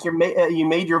 episode that like you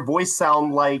made your voice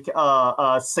sound like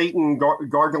Satan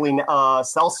gargling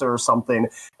seltzer or something,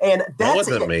 and that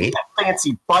wasn't me. They have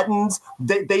fancy buttons.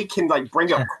 They can like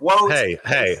bring up quotes.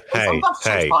 Hey. I'm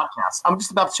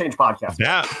just about to change podcast.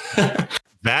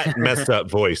 That messed up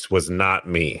voice was not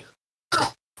me.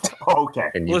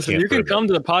 Okay. Listen, you can come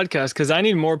to the podcast because I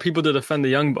need more people to defend the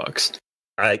Young Bucks.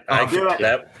 That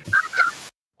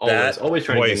always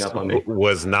trying to gang up on me.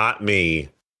 Was not me,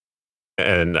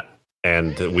 and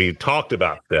we talked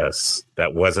about this.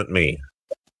 That wasn't me.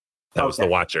 That was the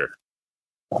Watcher.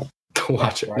 The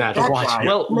Watcher. Right. The Watcher.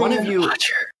 Well, one of you.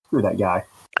 Screw that guy.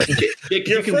 If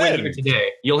you can win here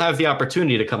today, you'll have the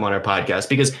opportunity to come on our podcast,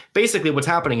 because basically what's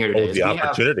happening here today is the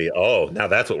opportunity. Now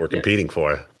that's what we're competing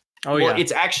for. Oh, well,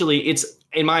 it's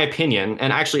in my opinion,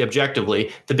 and actually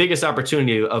objectively, the biggest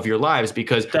opportunity of your lives,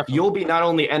 because you'll be not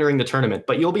only entering the tournament,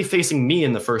 but you'll be facing me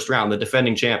in the first round, the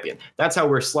defending champion. That's how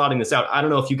we're slotting this out. I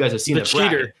don't know if you guys have seen the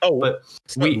cheater. But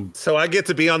so I get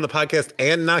to be on the podcast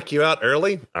and knock you out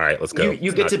early? All right, let's go.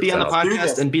 You get to be on the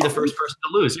podcast and be the first person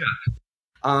to lose.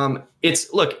 Yeah.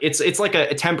 It's like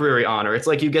a temporary honor. It's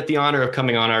like you get the honor of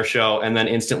coming on our show and then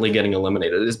instantly getting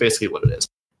eliminated. It is basically what it is.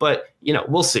 But,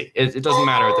 we'll see. It doesn't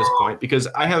matter at this point, because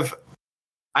I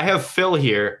have Phil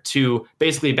here to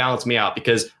basically balance me out,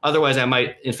 because otherwise I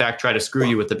might, in fact, try to screw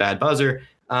you with the bad buzzer.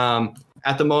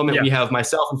 At the moment, we have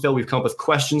myself and Phil. We've come up with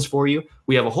questions for you.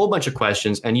 We have a whole bunch of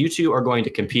questions, and you two are going to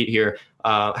compete here.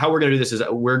 How we're going to do this is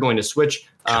we're going to switch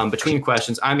between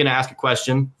questions. I'm going to ask a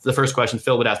question. The first question,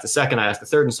 Phil would ask the second. I ask the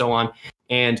third, and so on.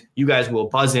 And you guys will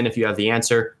buzz in if you have the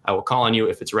answer. I will call on you.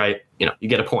 If it's right, you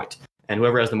get a point. And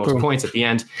whoever has the most points at the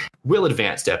end will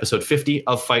advance to episode 50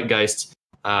 of Fight Geist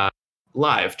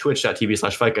live,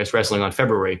 twitch.tv/FightGeist Wrestling on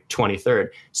February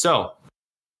 23rd. So,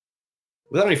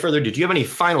 without any further ado, do you have any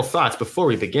final thoughts before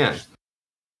we begin?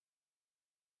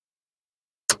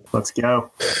 Let's go.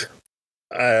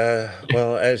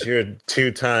 Well, as your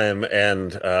two-time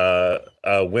and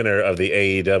winner of the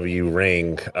AEW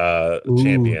ring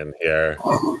champion here,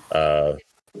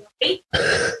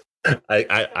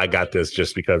 I got this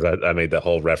just because I made that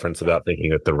whole reference about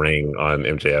thinking that the ring on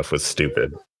MJF was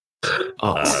stupid.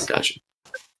 Gotcha.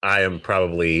 I am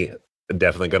probably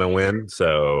definitely going to win.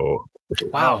 So,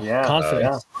 wow,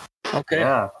 confidence. Yeah. Okay.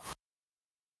 Yeah.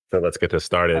 So let's get this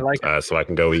started, so I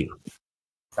can go eat.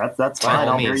 That's fine.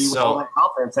 I'll hear you with all that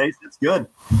confidence. Ace. It's good.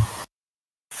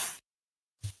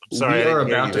 Sorry, I didn't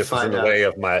hear you. This is in the way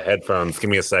of my headphones.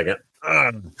 Give me a second.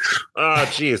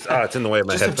 Jeez. It's in the way of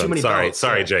my headphones.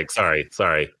 Sorry, Jake.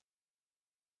 Sorry.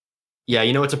 Yeah,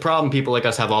 it's a problem people like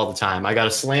us have all the time. I got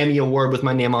a Slammy award with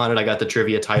my name on it. I got the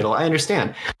trivia title. I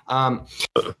understand.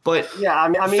 But yeah, I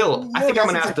mean, Phil, I think I'm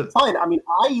going to have to. Fine. I mean,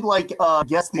 I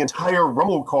guessed the entire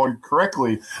Rumble card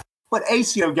correctly, but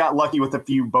Acio got lucky with a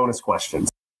few bonus questions.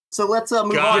 So let's move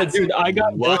on. Yeah, dude, I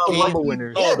got both the Rumble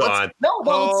winners. Hold on.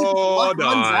 Let's see what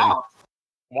runs out.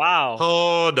 Wow.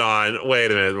 Hold on. Wait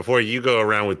a minute. Before you go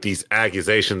around with these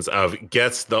accusations of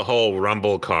gets the whole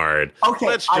Rumble card. Okay.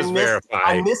 Let's just verify.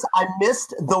 I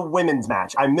missed the women's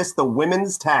match. I missed the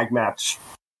women's tag match.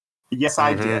 Yes,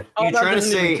 I did. Are you trying to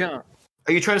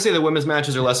say the women's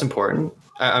matches are less important?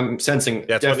 I'm sensing.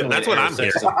 That's what I'm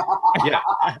hearing. Yeah.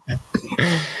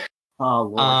 Oh,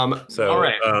 Lord. So, all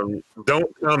right. Don't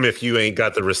come if you ain't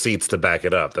got the receipts to back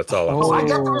it up. That's all I'm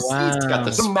saying. I got the receipts. Got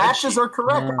The matches are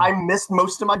correct. I missed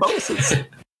most of my bonuses.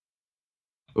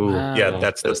 Ooh, Yeah,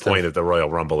 that's the point of the Royal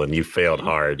Rumble, and you failed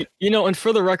hard. And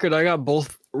for the record, I got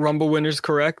both Rumble winners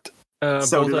correct.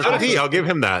 So did he. I'll give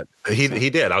him that. He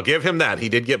did. I'll give him that. He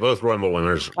did get both Rumble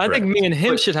winners correct. I think me and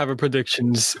him should have a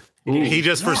predictions. He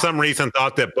just, for some reason,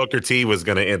 thought that Booker T was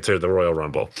going to enter the Royal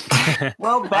Rumble.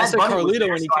 Well, Bad Bunny was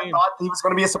there, when he came. I thought he was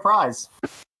going to be a surprise.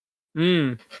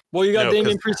 Well, you got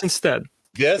Damian Priest instead.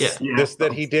 Yes, this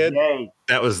that he did. Yay.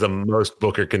 That was the most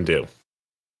Booker can do.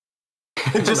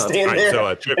 Just stand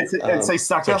there and say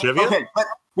 "suck up." Okay, but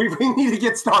we need to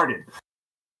get started.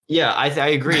 Yeah, I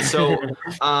agree. So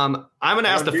I'm going to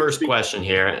ask the first question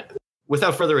here.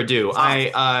 Without further ado,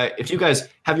 if you guys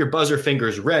have your buzzer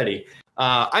fingers ready,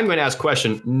 I'm going to ask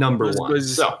question number one.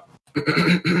 So,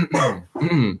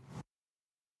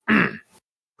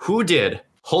 who did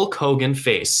Hulk Hogan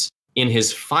face in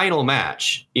his final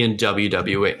match in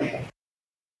WWE?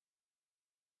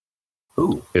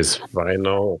 Who? His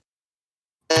final.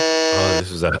 Oh,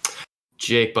 this is a.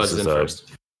 Jake buzzes in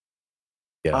first.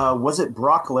 Yeah. Was it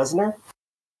Brock Lesnar?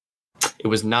 It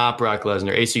was not Brock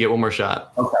Lesnar. Ace, you get one more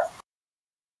shot. Okay.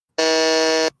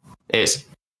 Ace.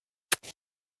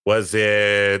 Was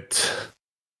it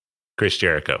Chris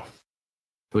Jericho?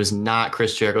 It was not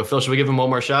Chris Jericho. Phil, should we give him one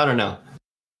more shot or no?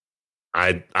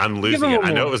 I'm losing it.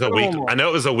 I know it was a week. I know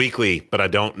it was a weekly, but I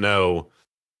don't know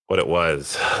what it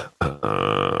was.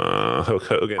 Hulk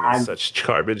Hogan is such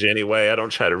garbage anyway. I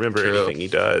don't try to remember anything he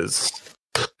does.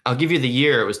 I'll give you the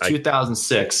year. It was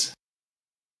 2006.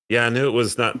 Yeah, I knew it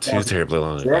was not too terribly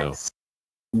long ago.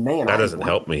 Man, that doesn't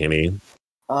help me any.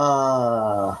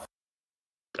 I'll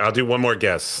do one more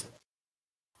guess.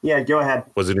 Yeah, go ahead.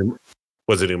 Was it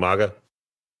Umaga?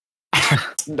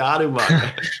 Not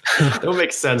Umaga. That would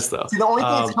make sense though. See, the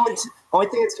only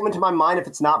thing that's coming to my mind, if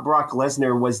it's not Brock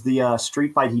Lesnar, was the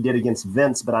street fight he did against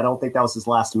Vince, but I don't think that was his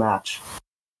last match.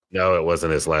 No, it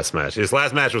wasn't his last match. His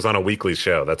last match was on a weekly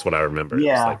show. That's what I remember.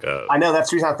 Yeah, I know. That's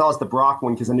the reason I thought it was the Brock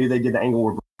one, because I knew they did the angle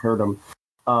where Brock hurt him.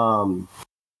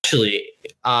 Actually,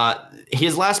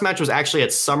 his last match was actually at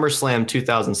SummerSlam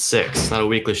 2006, not a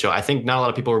weekly show. I think not a lot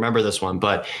of people remember this one,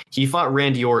 but he fought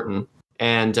Randy Orton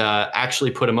and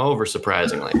actually put him over,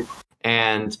 surprisingly.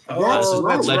 And this is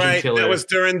that's Legend right. Killer. That was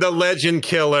during the Legend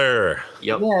Killer.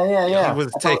 Yep. Yeah. He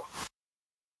was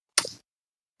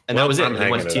and that was it. He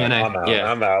went to TNA.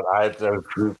 I'm out.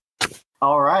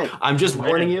 All right. I'm just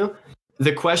warning you.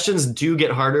 The questions do get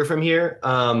harder from here.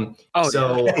 Good. It's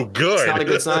not a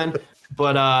good sign.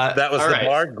 But that was the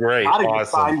bar. Great.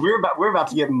 Awesome. We're about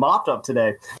to get mopped up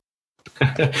today.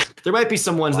 There might be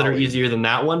some ones that are easier than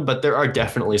that one, but there are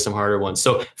definitely some harder ones.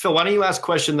 So, Phil, why don't you ask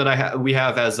question that we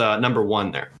have as number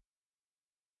one there?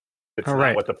 It's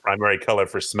not what the primary color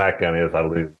for SmackDown is. I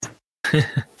lose.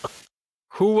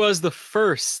 Who was the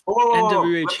first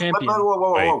NWA champion?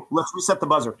 Whoa. Let's reset the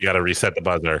buzzer. You got to reset the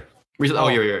buzzer.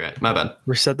 You're right. My bad.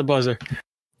 Reset the buzzer.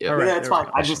 Yeah, it's fine.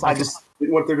 I just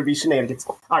didn't want there to be shenanigans.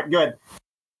 All right, good.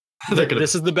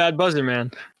 This is the bad buzzer,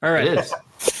 man. All right. It is.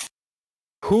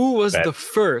 Who was the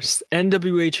first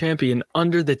NWA champion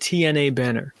under the TNA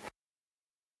banner?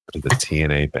 The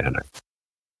TNA banner.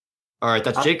 All right,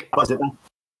 that's Jake.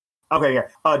 Okay,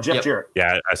 yeah. Jeff Jarrett.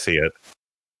 Yeah, I see it.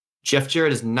 Jeff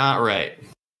Jarrett is not right.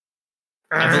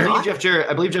 I believe Jeff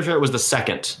Jarrett was the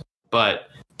second, but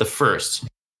the first.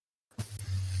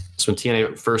 That's when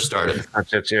TNA first started. Not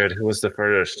Jeff Jarrett. Who was the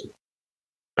first?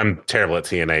 I'm terrible at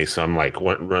TNA, so I'm like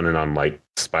running on like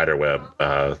spiderweb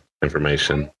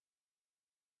information.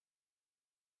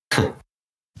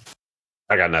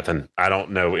 I got nothing. I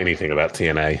don't know anything about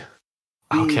TNA.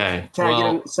 Okay. Can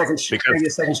I get a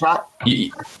second shot?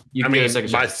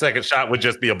 My second shot would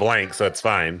just be a blank, so it's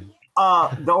fine.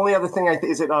 The only other thing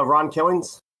is it Ron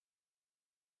Killings?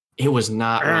 It was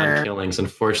not Ron Killings,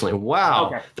 unfortunately. Wow.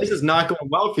 Okay. This is not going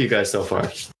well for you guys so far.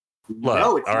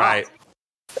 Look, all right.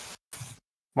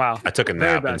 Wow. I took a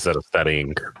nap instead of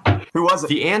studying. Who was it?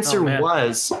 The answer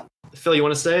was, Phil, you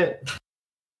want to say it?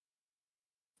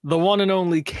 The one and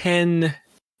only Ken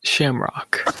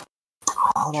Shamrock.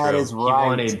 Oh, that is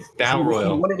right. He won a battle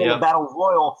royal. He won a battle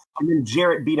royal, and then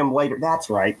Jarrett beat him later. That's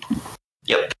right.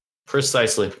 Yep,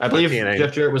 precisely. I believe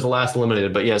Jeff Jarrett was the last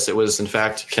eliminated, but yes, it was in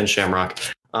fact Ken Shamrock.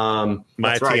 My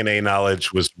TNA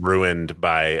knowledge was ruined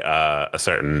by a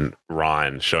certain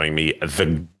Ron showing me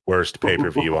the worst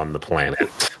pay-per-view on the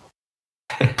planet.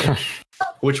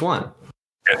 Which one?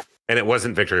 And it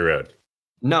wasn't Victory Road.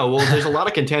 No, well, there's a lot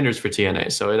of contenders for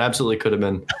TNA, so it absolutely could have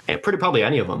been probably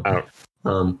any of them.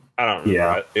 I don't know.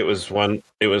 Yeah. It was one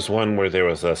where there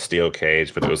was a steel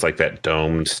cage, but it was like that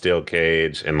domed steel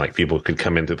cage, and like people could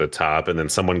come in through the top, and then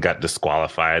someone got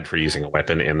disqualified for using a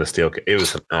weapon in the steel cage. It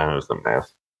was a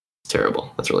mess. It's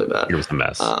terrible. That's really bad. It was a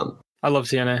mess. I love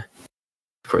TNA.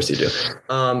 Of course you do.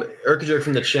 Urkajerk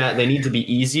from the chat, they need to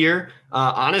be easier.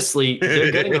 Honestly,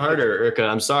 they're getting harder, Urka.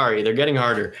 I'm sorry. They're getting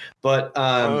harder. But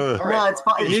all right. No, it's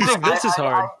fine. You think this is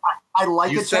hard? I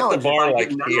like You a set the challenge. bar If I like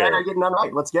get none here. right, I get none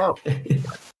right. Let's go. You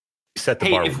set the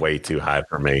bar way too high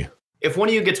for me. If one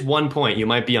of you gets 1 point, you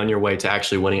might be on your way to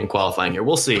actually winning and qualifying here.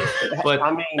 We'll see. But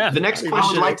I mean, the next I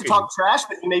question. would like to talk trash,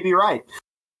 but you may be right.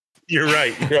 You're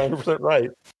right. You're 100% right.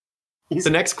 The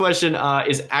next question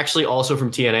is actually also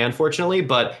from TNA, unfortunately,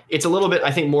 but it's a little bit,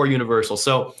 I think, more universal.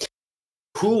 So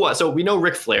we know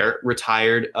Ric Flair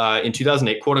retired in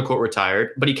 2008, quote unquote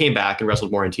retired, but he came back and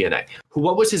wrestled more in TNA.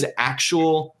 What was his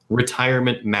actual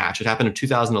retirement match? It happened in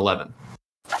 2011.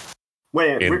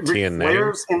 Wait, In Ric TNA?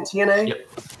 Flair's in TNA? Yep.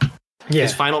 Yeah.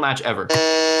 His final match ever.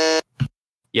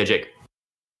 Yeah, Jake.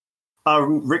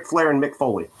 Ric Flair and Mick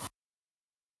Foley.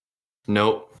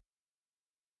 Nope.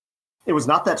 It was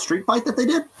not that street fight that they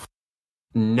did?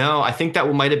 No, I think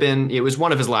that might have been, it was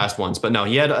one of his last ones, but no,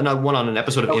 he had another one on an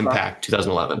episode of Impact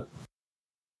 2011.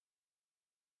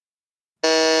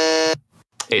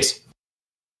 Ace.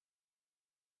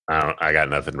 I got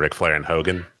nothing. Ric Flair and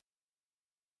Hogan.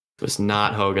 It was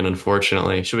not Hogan,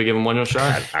 unfortunately. Should we give him one more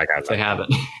shot? I got They have it.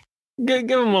 Give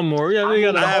him one more. Yeah, we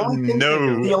got. I have only thing-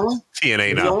 no the only- TNA The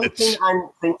only knowledge. thing I'm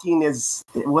thinking is,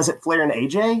 was it Flair and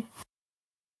AJ?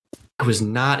 It was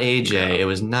not AJ. It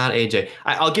was not AJ.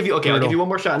 I'll give you one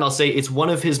more shot, and I'll say it's one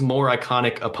of his more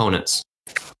iconic opponents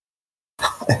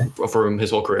from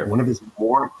his whole career. One of his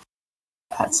more.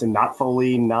 So not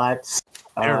Foley, not.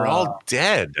 They're all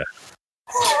dead.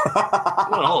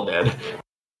 Not all dead.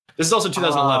 This is also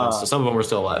 2011, so some of them were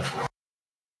still alive.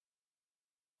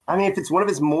 I mean, if it's one of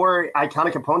his more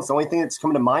iconic opponents, the only thing that's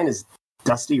coming to mind is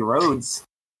Dusty Rhodes.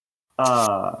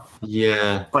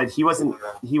 Yeah, but he wasn't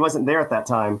there at that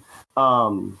time.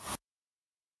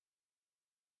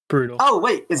 Brutal. Oh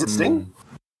wait, is it Sting?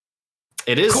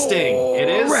 It is Sting. It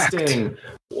is Correct. Sting.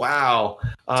 Wow.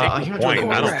 Take the point.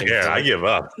 I don't care. I give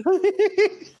up.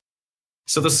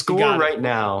 So the score right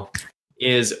now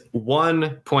is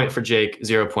 1 point for Jake,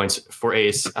 0 points for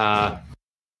Ace. All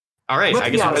right. Let's I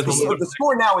be guess honest, the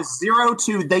score now is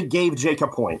 0-2. They gave Jake a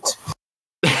point.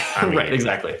 I mean, right,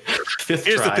 exactly. Fifth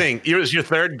Here's try. the thing. It was your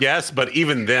third guess, but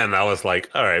even then, I was like,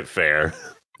 all right, fair.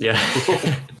 Yeah.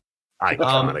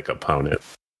 Iconic opponent.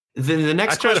 The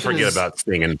next I try to question forget is, about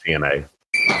Sting and TNA.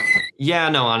 Yeah,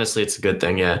 no, honestly, it's a good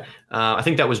thing. Yeah. I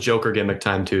think that was Joker gimmick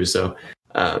time too. So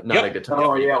not a good time.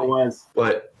 Oh yeah, it was.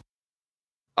 But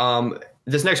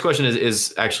this next question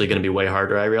is actually going to be way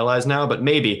harder, I realize now, but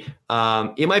maybe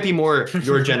it might be more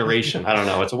your generation. I don't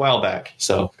know. It's a while back.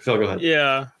 So Phil, go ahead.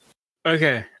 Yeah.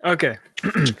 Okay.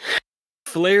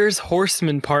 Flair's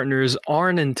Horseman partners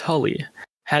Arn and Tully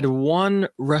had one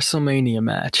WrestleMania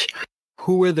match.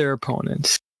 Who were their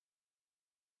opponents?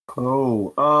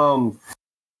 Oh,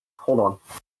 hold on.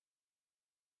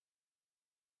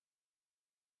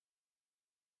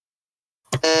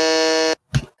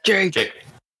 Jake.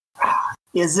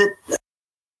 Is it?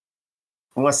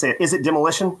 I'm gonna say it. Is it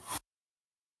Demolition?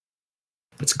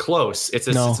 It's close. It's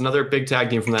No. it's another big tag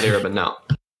team from that era, but no.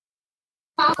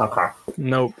 Okay.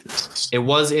 Nope. It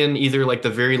was in either like the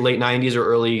very late 90s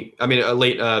or late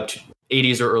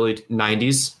 80s or early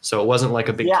 90s. So it wasn't like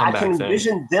a big Yeah, I comeback can thing.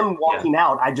 envision them walking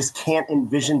out. I just can't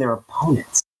envision their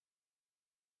opponents.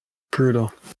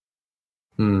 Brutal.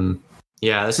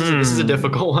 Yeah, this is a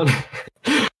difficult one.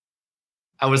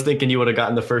 I was thinking you would have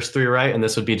gotten the first three right, and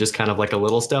this would be just kind of like a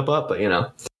little step up, but you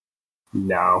know.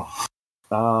 No.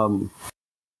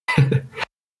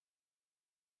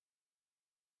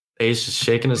 Ace just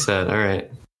shaking his head. All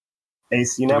right.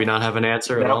 Ace, Do we not have an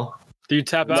answer at all? Do you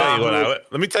tap Let out?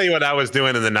 me tell you what I was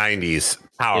doing in the 90s.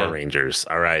 Power Rangers.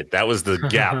 All right. That was the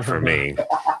gap for me.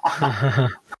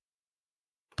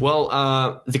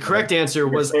 Well, the correct answer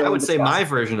was, I would say, my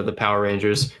version of the Power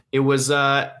Rangers. It was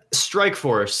Strike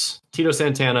Force, Tito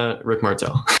Santana, Rick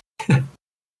Martel.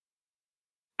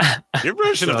 Your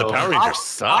version of the Power Rangers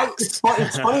sucks. It's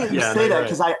funny that you say that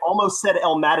because I almost said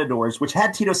El Matadors, which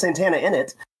had Tito Santana in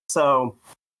it. So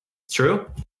True.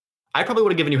 I probably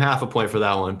would have given you half a point for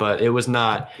that one, but it was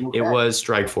not. Okay. It was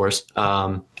Strike Force.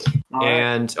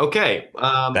 And okay.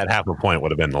 That half a point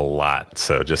would have been a lot.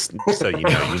 So just so you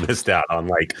know, you missed out on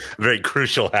like a very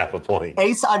crucial half a point.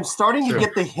 Ace, I'm starting to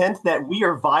get the hint that we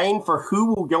are vying for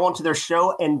who will go onto their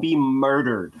show and be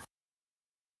murdered.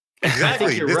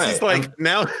 Exactly. you're This right. is like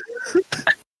now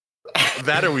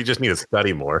that, or we just need to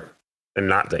study more. and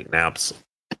not take naps.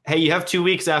 Hey, you have 2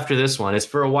 weeks after this one. It's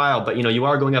for a while, but you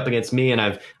are going up against me, and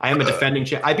I am a defending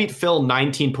champ. I beat Phil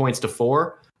 19 points to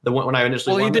 4. The one when I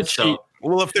initially won.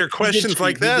 Well, if there are questions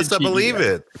like this, I believe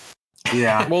it.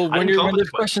 Yeah. Well, when there's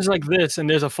questions like this and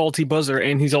there's a faulty buzzer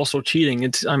and he's also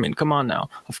cheating, come on now.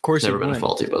 Of course, never been a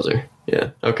faulty buzzer. Yeah.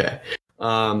 Okay.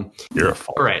 You're a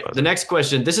faulty all right. buzzer. The next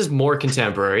question. This is more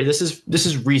contemporary. This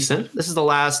is recent. This is the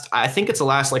last. I think it's the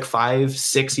last like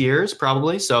 5-6 years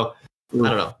probably. So I don't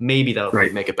know. Maybe that'll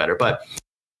make it better. But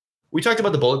we talked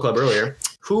about the Bullet Club earlier.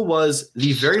 Who was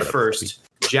the very first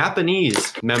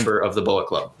Japanese member of the Bullet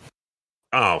Club?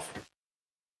 Oh.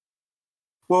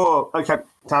 Well, okay,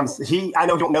 Thomas. I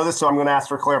know you don't know this, so I'm going to ask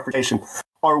for clarification.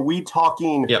 Are we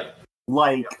talking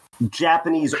like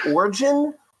Japanese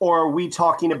origin, or are we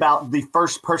talking about the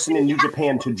first person in New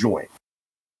Japan to join?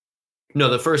 No,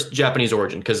 the first Japanese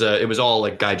origin, because it was all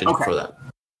like gaijin before that.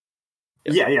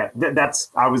 Yeah. That's.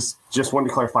 I was just wanting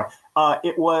to clarify.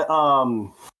 It was.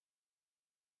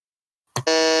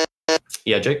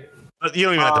 Yeah, Jake. You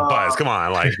don't even have to buzz. Come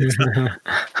on, like.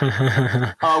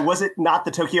 Was it not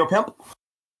the Tokyo Pimp?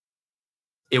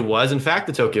 It was, in fact,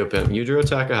 the Tokyo Pimp, Yujiro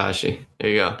Takahashi. There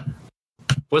you go.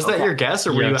 Was that your guess,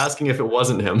 or were you asking if it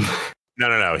wasn't him?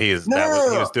 No. He was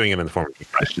doing it in the form of a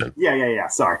question. Yeah.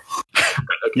 Sorry.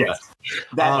 Yes.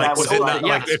 That was not,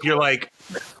 like if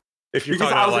you're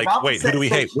talking about like, wait, who do we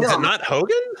hate? Was it not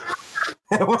Hogan?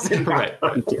 It wasn't right.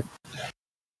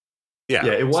 Yeah,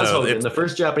 it was Hogan. The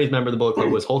first Japanese member of the Bullet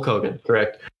Club was Hulk Hogan.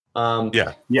 Correct. From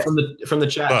the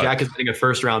chat, Jack is getting a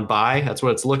first round bye. That's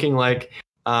what it's looking like.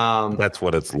 That's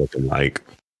what it's looking like.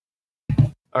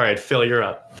 All right, Phil, you're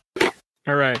up.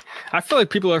 All right. I feel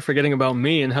like people are forgetting about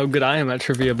me and how good I am at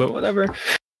trivia, but whatever.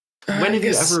 When have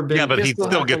you ever been? Yeah, but he'd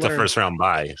still get the first round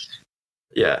bye.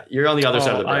 Yeah, you're on the other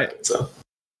side of the bracket. So.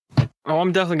 Oh,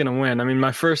 I'm definitely gonna win. I mean,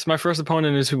 my first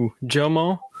opponent is who?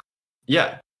 Jomo.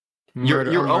 Yeah. You're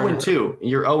 0-2.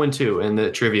 You're 0-2 in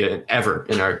the trivia ever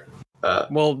in our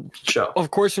show.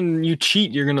 Of course, when you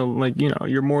cheat, you're gonna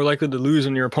you're more likely to lose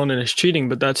when your opponent is cheating.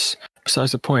 But that's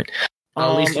besides the point.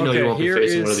 At least you won't be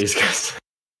facing one of these guys.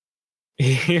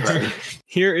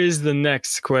 Here is the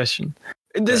next question.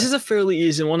 This is a fairly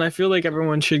easy one. I feel like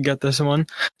everyone should get this one.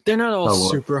 They're not all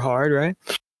super hard, right?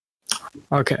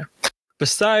 Okay.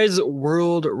 Besides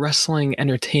World Wrestling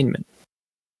Entertainment,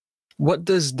 what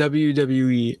does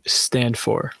WWE stand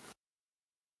for?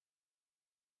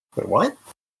 Wait, what?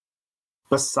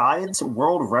 Besides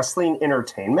World Wrestling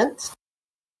Entertainment?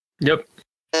 Yep.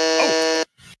 Oh.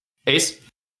 Ace.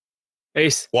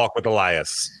 Walk with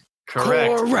Elias.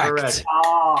 Correct.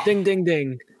 Oh. Ding, ding,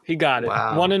 ding. He got it.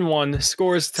 Wow. 1-1.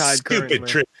 Scores tied. Stupid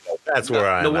trick. That's where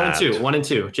I'm at.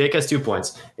 1-2. Jake has 2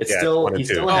 pones. He's still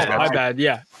ahead. Oh, my bad.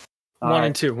 Yeah.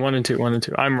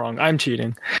 1-2. I'm wrong. I'm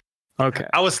cheating. Okay.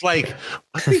 I was like,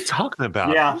 what's he talking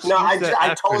about? Yeah. No,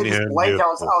 I totally just blanked. I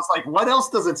was like, what else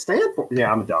does it stand for?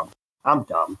 Yeah, I'm dumb.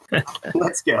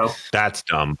 Let's go. That's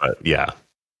dumb, but yeah.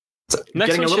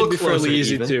 Next one should be fairly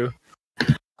easy too.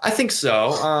 I think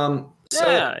so.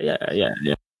 Yeah.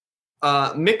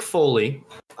 Mick Foley,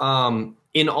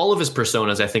 in all of his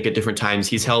personas, I think at different times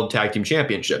he's held tag team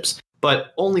championships,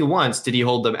 but only once did he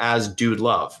hold them as Dude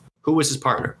Love. Who was his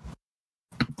partner?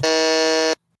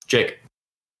 Jake.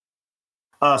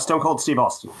 Stone Cold Steve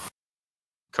Austin.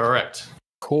 Correct.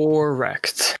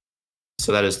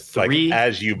 So that is 3. Like,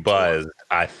 as you buzzed,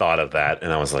 I thought of that,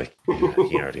 and I was like,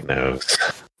 he already knows.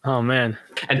 Oh, man.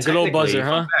 And good old buzzer,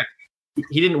 huh?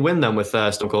 He didn't win them with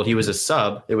Stone Cold. He was a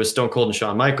sub. It was Stone Cold and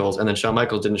Shawn Michaels, and then Shawn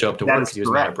Michaels didn't show up to work because he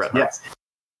was mad at Bret Hart. Yes.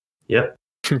 Yep.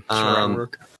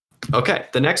 Okay,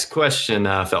 the next question,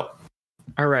 Phil.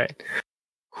 All right.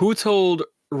 Who told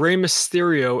Rey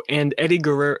Mysterio and Eddie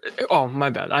Guerrero... Oh, my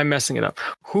bad. I'm messing it up.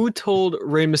 Who told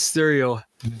Rey Mysterio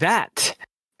that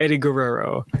Eddie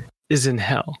Guerrero is in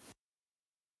hell?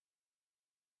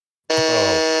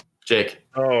 Jake.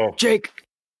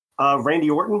 Randy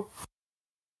Orton.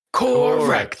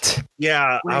 Correct.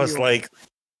 Yeah, I was like,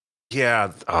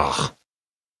 yeah. Oh,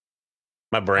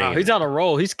 my brain. Wow, he's on a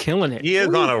roll. He's killing it. He is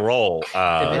on a roll.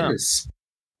 It is.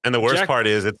 And the worst part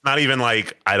is, it's not even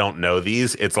like I don't know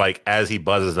these. It's like as he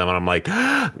buzzes them, and I'm like,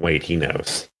 wait, he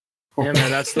knows. Yeah,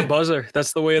 man, that's the buzzer.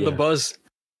 That's the way of the buzz.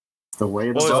 It's the way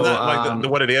of the buzz. buzz. Like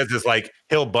what it is like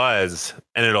he'll buzz,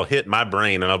 and it'll hit my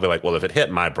brain, and I'll be like, well, if it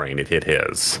hit my brain, it hit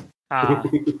his.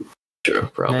 True,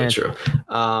 probably true.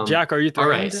 Jack, are you threatened? All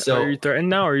right, so, are you threatened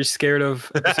now? Or are you scared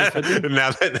of? now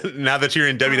that you're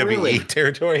in WWE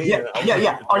territory? Yeah.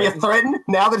 Are you threatened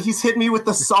now that he's hit me with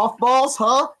the softballs?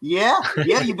 Huh? Yeah.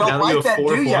 You don't like that,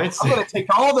 do you? I'm gonna take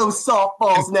all those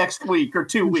softballs next week or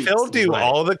 2 weeks. He'll do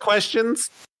all the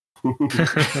questions.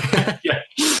 Yeah.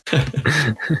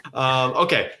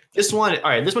 Okay, this one. All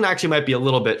right, this one actually might be a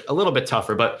little bit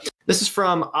tougher, but this is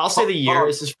from. I'll say the year.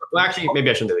 This is from, well, actually maybe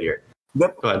I shouldn't say the year.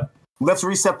 Go ahead. Let's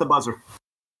reset the buzzer.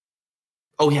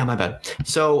 Oh yeah, my bad.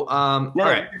 So, all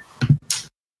right.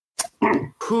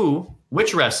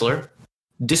 Which wrestler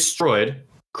destroyed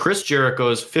Chris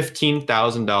Jericho's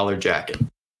 $15,000 jacket?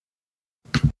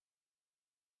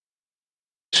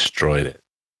 Destroyed it.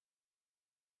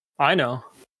 I know.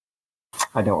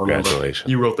 I don't remember. Congratulations.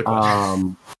 You wrote the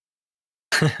question.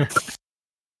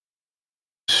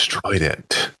 Destroyed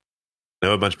it. I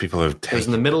know a bunch of people have taken. It was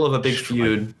in the middle of a big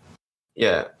feud.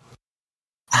 Yeah.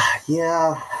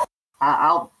 Yeah.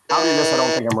 I'll do this. I don't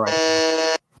think I'm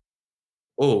right.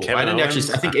 Oh, Kevin I didn't Owens?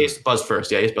 actually. I think Ace buzzed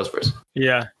first. Yeah, Ace buzzed first.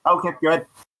 Yeah. Okay, good.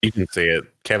 You can see it.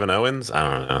 Kevin Owens? I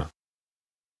don't know.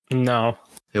 No.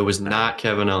 It was not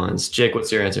Kevin Owens. Jake,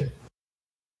 what's your answer?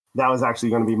 That was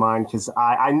actually going to be mine because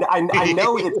I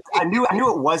know it. I knew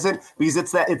it wasn't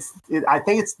because I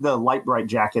think it's the Light Bright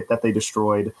jacket that they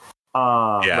destroyed.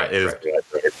 Yeah, it is.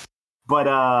 Right. But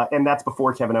and that's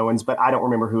before Kevin Owens, but I don't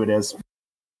remember who it is.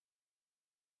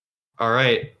 All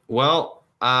right. Well,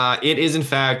 it is in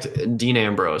fact Dean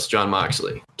Ambrose, John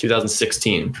Moxley,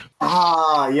 2016.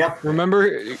 Yep.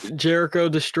 Remember Jericho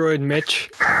destroyed Mitch?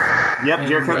 Yep,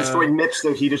 Jericho destroyed Mitch,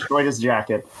 so he destroyed his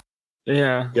jacket.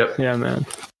 Yeah. Yep. Yeah, man.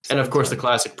 And of course, the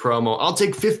classic promo, I'll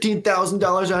take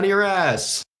 $15,000 out of your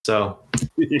ass. So,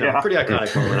 pretty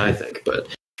iconic moment, I think. But,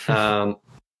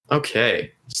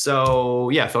 okay. So,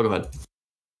 yeah, Phil, go ahead.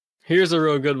 Here's a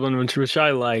real good one, which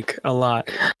I like a lot.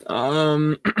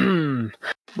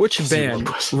 Which band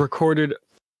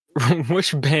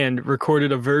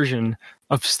recorded a version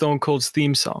of Stone Cold's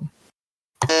theme song?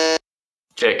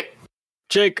 Jake.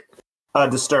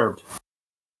 Disturbed.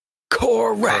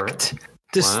 Correct.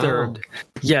 Disturbed. Wow.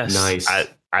 Yes. Nice. I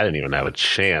didn't even have a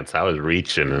chance. I was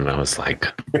reaching and I was like,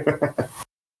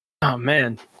 oh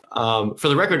man. For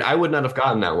the record, I would not have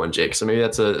gotten that one, Jake. So maybe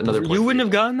that's another point. You wouldn't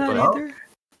have gotten that either?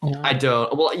 I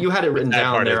don't. Well, you had it written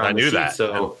down there. I knew that.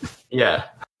 So yeah.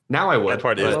 Now I would. That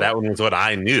part is that one was what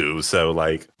I knew. So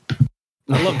like,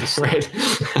 I love this. Right. Jake,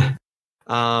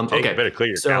 okay. Better clear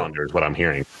your calendar is what I'm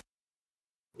hearing.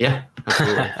 Yeah.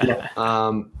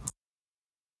 Absolutely.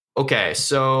 Okay.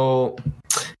 So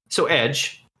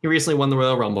Edge, he recently won the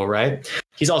Royal Rumble, right?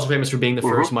 He's also famous for being the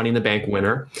first Money in the Bank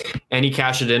winner, and he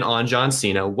cashed it in on John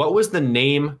Cena. What was the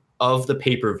name of the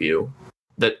pay-per-view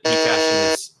that he cashed in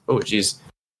his? Oh, geez.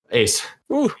 Ace.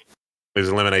 Ooh. It was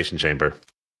Elimination Chamber.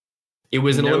 It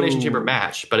was an Elimination Chamber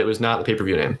match, but it was not the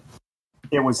pay-per-view name.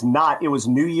 It was not. It was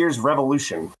New Year's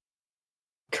Revolution.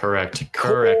 Correct.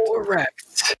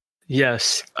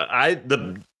 Yes.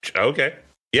 Okay.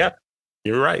 Yeah.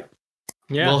 You're right.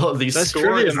 Yeah. Well, the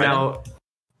score is now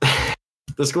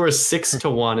the score is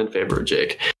 6-1 in favor of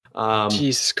Jake.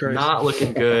 Jesus Christ. Not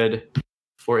looking good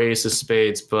for Ace of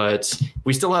Spades, but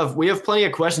we have plenty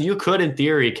of questions. You could, in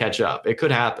theory, catch up. It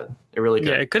could happen. It really could.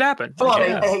 Yeah, it could happen. Come on,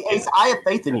 hey, Ace, I have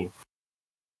faith in you.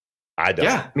 I don't.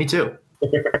 Yeah, me too.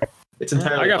 It's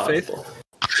entirely I got possible.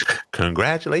 Faith.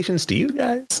 Congratulations to you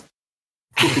guys.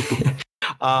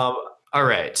 All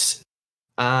right.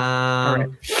 All right.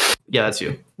 Yeah, that's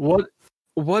you.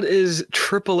 What is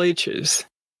Triple H's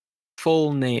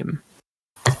full name?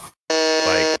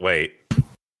 Like, wait.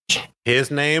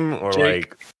 His name or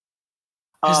Jake.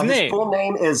 His full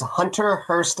name is Hunter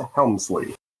Hearst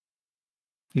Helmsley.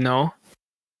 No.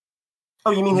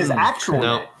 Oh, you mean his actual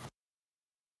name?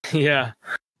 Yeah.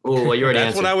 Oh, well, you already That's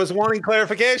answered. what I was wanting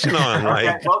clarification on.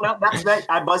 Okay. Well, no, that's that.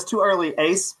 I buzzed too early.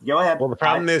 Ace, go ahead. Well, the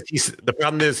problem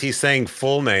is he's saying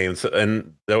full names,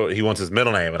 and he wants his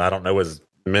middle name, and I don't know his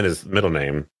middle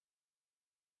name.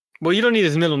 Well, you don't need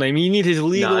his middle name. You need his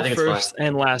legal first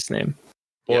and last name.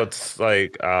 Well, it's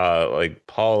like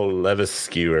Paul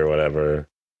Levesque or whatever.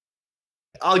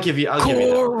 I'll give you that.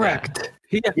 Correct.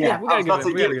 Yeah, we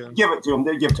gotta give it to him.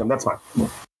 Give it to him. That's fine.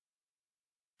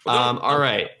 All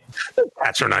right.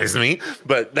 Patronize me,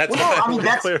 but that's. Well, I mean,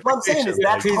 that's what I'm saying. Is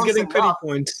that's he's getting pity enough.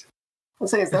 points. I'm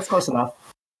saying that's close enough.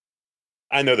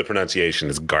 I know the pronunciation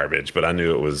is garbage, but I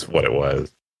knew it was what it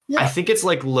was. Yeah. I think it's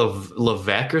like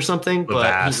Levesque or something, but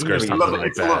or something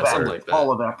like that. Paul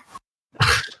Levesque.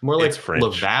 More like French.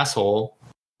 Levasshole.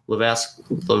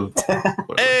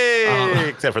 Hey!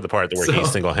 Except for the part where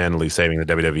he's single-handedly saving the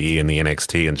WWE and the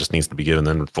NXT and just needs to be given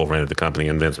the full reign of the company,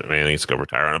 and Vince McMahon needs to go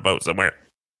retire on a boat somewhere.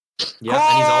 Yeah,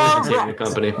 and he's always been saving the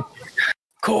company.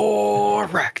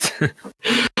 Correct.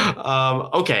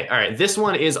 Okay, all right. This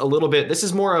one is a little bit. This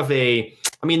is more of a.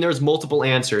 I mean, there's multiple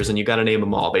answers, and you got to name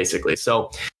them all, basically.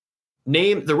 So,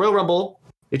 name the Royal Rumble.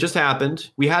 It just happened.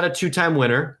 We had a 2-time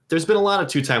winner. There's been a lot of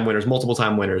 2-time winners,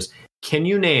 multiple-time winners. Can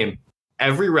you name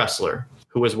every wrestler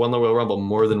who has won the Royal Rumble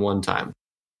more than one time.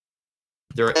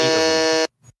 There are 8 of them.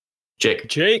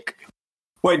 Jake.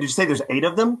 Wait, did you say there's 8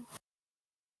 of them?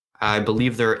 I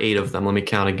believe there are 8 of them. Let me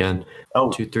count again.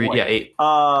 1, 2, 3. Boy. Yeah, 8.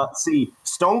 See,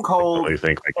 Stone Cold,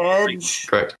 Edge.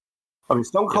 Correct. Okay,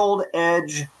 Stone Cold,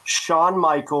 Edge, Shawn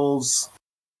Michaels,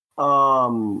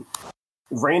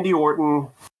 Randy Orton,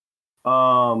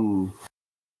 Stone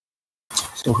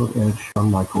Cold, Edge,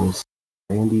 Shawn Michaels,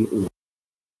 Randy Orton.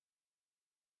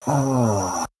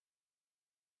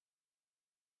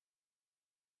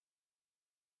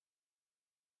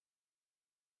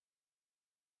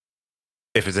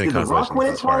 If it's any consolation,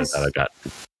 win it twice? I got.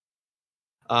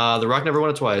 The Rock never won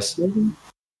it twice.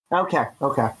 Okay.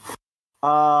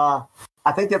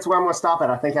 I think that's where I'm going to stop it.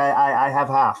 I think I have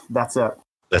half. That's it.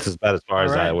 That's about as far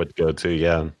as I would go to.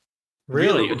 Yeah.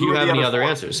 Really? Do you have any other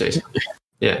answers, Ace?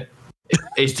 Yeah.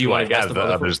 Ace, do you want to guess the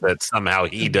others that somehow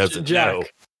he doesn't know?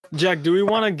 Jack, do we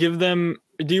want to give them?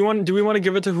 Do we want to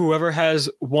give it to whoever has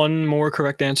one more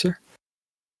correct answer?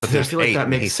 But I feel like that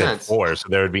makes sense. 4, so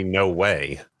there would be no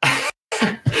way.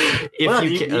 Do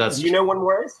you know one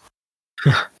more?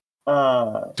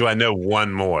 Do I know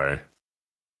one more?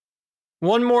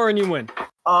 One more and you win.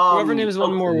 Whoever names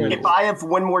one more wins. If I have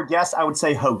one more guess, I would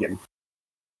say Hogan.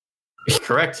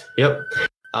 Correct. Yep.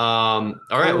 All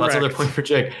right. Well, that's another point for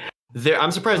Jake.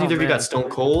 I'm surprised neither of you got Stone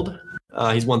Cold.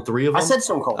 He's won 3 of them. I said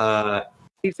Stone Cold.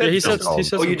 He said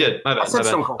oh, you did. My bad. I said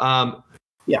Stone Cold.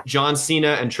 Yeah. John Cena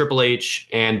and Triple H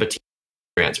and Batista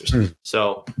answers.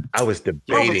 So I was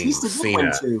debating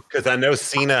Cena because I know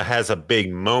Cena has a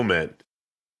big moment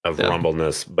of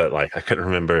rumbleness, but like I couldn't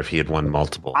remember if he had won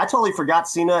multiple. I totally forgot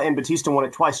Cena and Batista won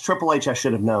it twice. Triple H I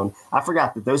should have known. I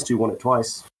forgot that those two won it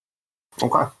twice.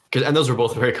 Okay. And those were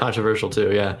both very controversial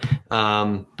too. Yeah.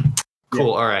 Cool. Yeah.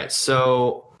 All right.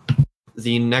 So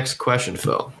the next question,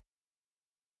 Phil.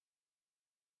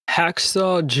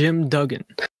 Hacksaw Jim Duggan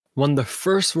won the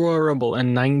first Royal Rumble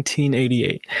in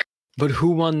 1988. But who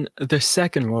won the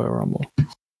second Royal Rumble?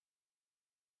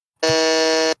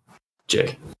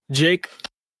 Jake.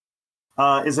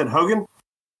 Is it Hogan?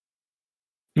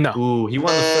 No. Ooh, he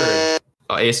won the third.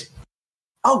 Oh, Ace.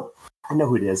 Oh, I know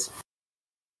who it is.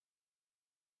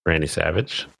 Randy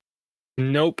Savage.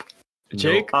 Nope.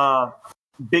 Jake?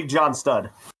 Big John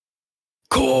Studd.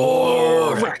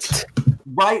 Correct.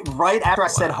 Right after I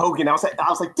said Hogan, I was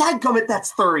like, dadgummit,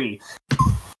 that's 3.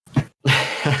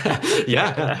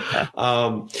 Yeah.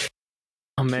 Oh,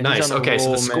 man, nice. Okay,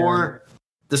 so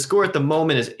the score at the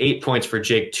moment is 8 points for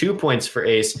Jake, 2 points for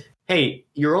Ace. Hey,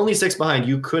 you're only 6 behind.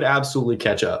 You could absolutely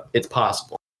catch up. It's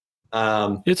possible.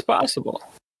 It's possible.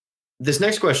 This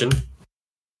next question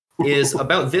is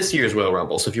about this year's Royal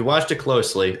Rumble. So if you watched it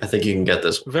closely, I think you can get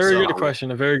this one. A very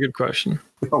good question.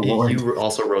 Oh, you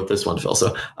also wrote this one, Phil.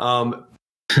 So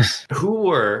who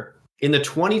were, in the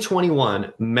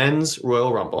 2021 Men's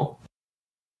Royal Rumble,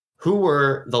 who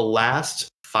were the last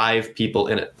 5 people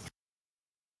in it?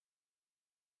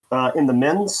 In the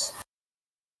men's?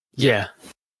 Yeah.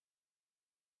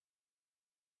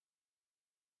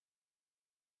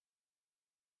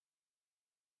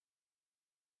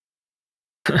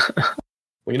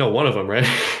 Well, you know one of them, right?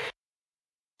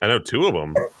 I know 2 of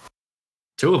them.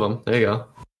 2 of them. There you go.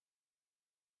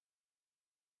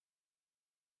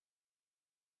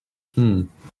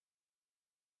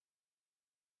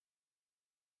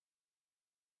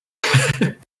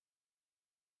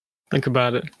 Think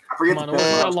about it. I forget Come on, it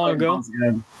wasn't that long ago.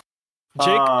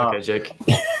 Jake? Okay, Jake.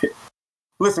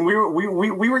 Listen, we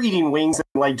were eating wings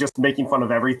and like just making fun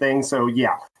of everything. So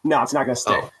yeah, no, it's not gonna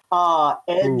stick.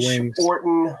 Edge,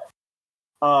 Orton.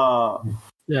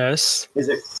 Yes. Is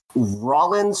it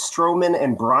Rollins, Strowman,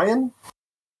 and Bryan?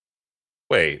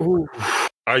 Wait. Ooh.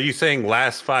 Are you saying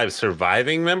last 5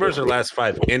 surviving members or last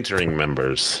 5 entering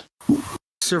members?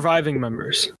 Surviving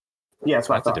members. Yeah, that's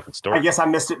what I thought. A different story. I guess I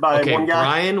missed it by one guy.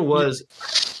 Bryan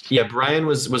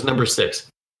was number 6.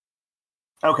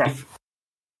 Okay.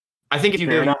 I think if you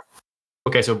Fair enough.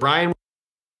 Okay, so Bryan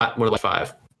was more like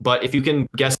 5. But if you can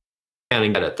guess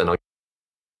and get it, then who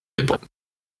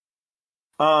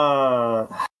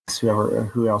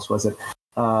else was it?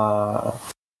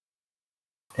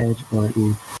 Edge,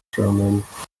 Orton, Strowman,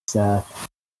 Seth,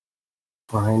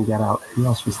 Bryan got out. Who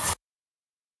else was?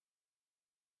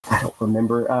 I don't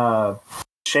remember.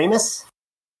 Sheamus?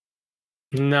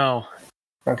 No.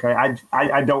 Okay,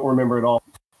 I don't remember at all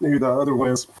who the other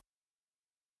was.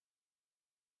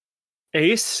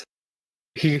 Ace?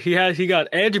 He got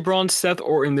Edge, Braun, Seth,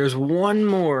 Orton. There's one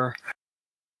more.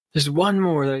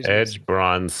 Edge,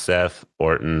 Braun, Seth,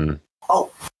 Orton.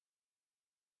 Oh.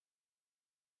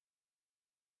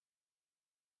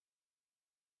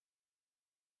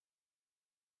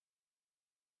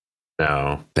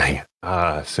 No. Dang it.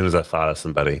 As soon as I thought of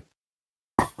somebody.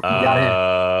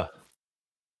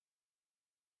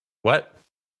 What?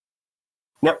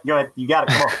 Nope, go ahead. You got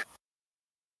it. Come on.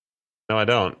 No, I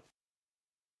don't.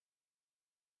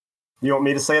 You want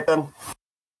me to say it then?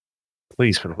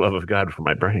 Please, for the love of God, before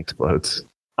my brain explodes.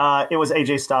 It was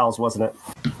AJ Styles, wasn't it?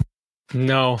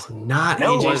 No, not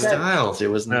AJ Styles. It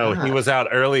was no. Not. He was out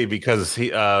early because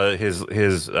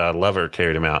his lover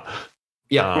carried him out.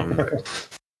 Yeah.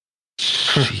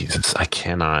 Jesus, I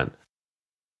cannot.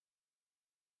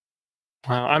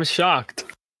 Wow, I'm shocked.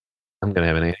 I'm gonna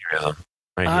have an aneurysm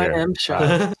right I here. am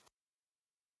shocked.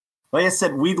 Like I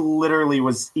said, we literally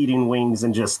was eating wings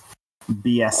and just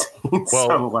BSing. Well,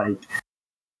 so like,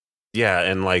 yeah,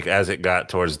 and like as it got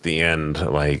towards the end,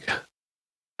 like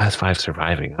last 5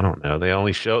 surviving. I don't know. They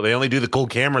only do the cool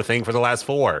camera thing for the last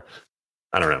 4.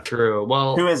 I don't know. True.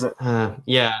 Well, who is it?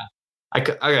 Yeah.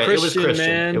 Okay. It was Christian.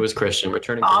 Man. It was Christian.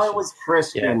 Returning Christian. Oh, it was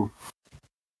Christian.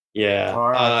 Yeah.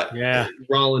 Right. Yeah.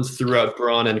 Rollins threw out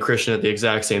Braun and Christian at the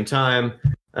exact same time.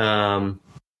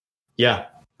 Yeah.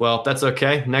 Well, that's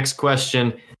okay. Next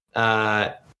question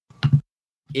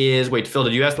is wait, Phil,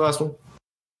 did you ask the last one?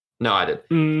 No, I did.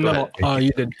 No. Oh,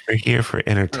 you did. We're here for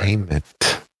entertainment.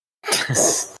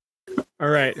 All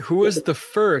right. Who was the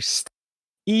first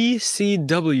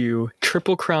ECW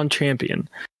Triple Crown champion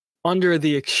under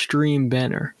the Extreme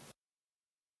banner?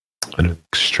 Under the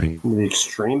Extreme. The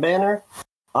Extreme banner?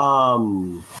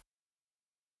 Crown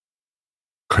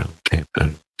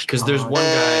champion. Because there's one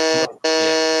guy.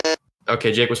 Yeah.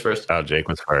 Okay, Jake was first. Oh, Jake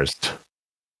was first.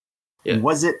 Yeah.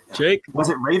 Was it Jake? Was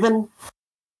it Raven?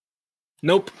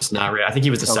 Nope. It's not right. I think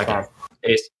he was the second.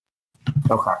 Ace.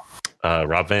 Okay.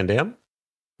 Rob Van Dam?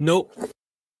 Nope.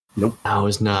 No, it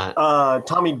was not.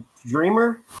 Tommy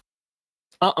Dreamer?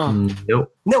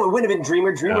 Nope. No, it wouldn't have been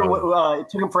Dreamer. Dreamer. No. It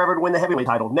took him forever to win the heavyweight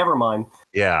title. Never mind.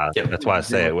 Yeah, Yep. that's why I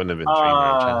say it wouldn't have been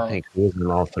Dreamer. I think he was in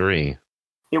all 3.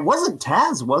 It wasn't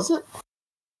Taz, was it?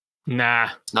 Nah.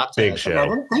 It's not Big Taz. Show. I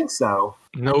didn't think so.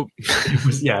 Nope. It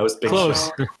was Big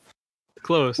Close. Show.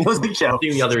 Close. It was Big Show.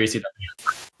 Being the other ECW.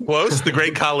 Close, the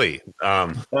Great Khali.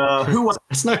 Who was?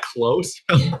 That's not close.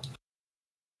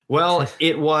 Well,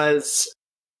 it was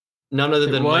none other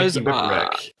than Mikey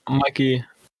Whipwreck. Mikey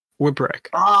Whipwreck.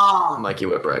 Mikey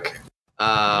Whipwreck.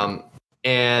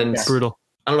 And Brutal.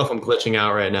 I don't know if I'm glitching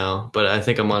out right now, but I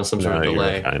think I'm on some sort of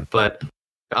delay. Fine. But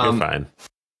You're fine.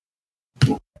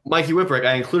 Mikey Whipwreck,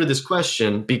 I included this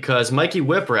question because Mikey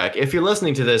Whipwreck, if you're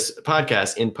listening to this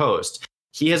podcast in post,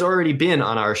 he has already been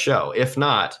on our show. If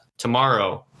not,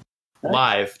 tomorrow,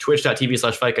 live,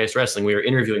 twitch.tv/Fightgeist Wrestling, we are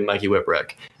interviewing Mikey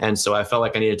Whipwreck. And so I felt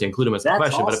like I needed to include him as a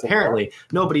question, awesome, but apparently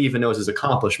nobody even knows his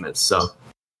accomplishments. So,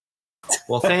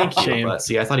 well, thank you. Shame. But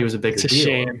see, I thought he was a big deal. It's a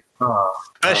shame.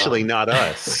 Especially not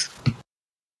us.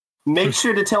 Make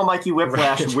sure to tell Mikey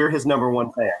Whiplash we're his number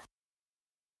 1 fan.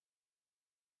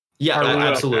 Yeah,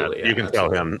 absolutely. You can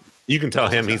tell him. You can tell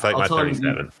him he's like my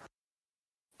 37.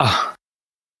 I'll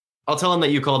tell him that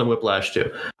you called him Whiplash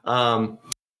too. Okay.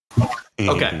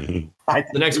 The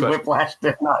next question. Whiplash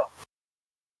did not.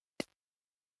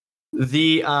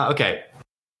 Okay.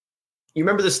 You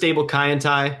remember the stable Kai and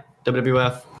Tai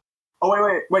WWF?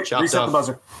 Oh wait! Chopped Reset off. the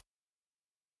buzzer.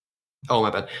 Oh my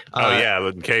bad. Yeah,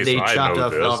 in case they I chopped know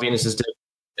off this. Val Venus's dick.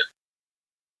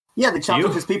 Yeah, they chopped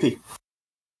off his pee-pee.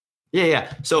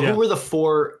 Yeah. So who were the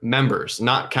 4 members,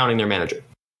 not counting their manager?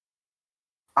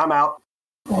 I'm out.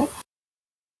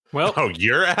 Well,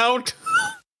 you're out.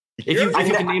 If you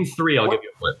can name 3, I'll give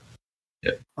you a point.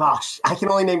 Yeah. Gosh, I can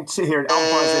only name 2 here.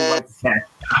 I'll buzz in like 10.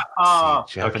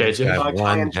 Okay,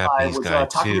 one Japanese guy,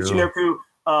 Takeuchi 2. Shinoku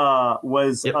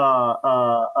was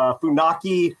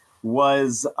Funaki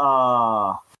was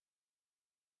I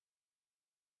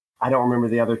don't remember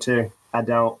the other 2. I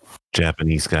don't.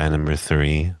 Japanese guy number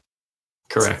 3.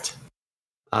 Correct.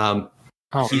 man.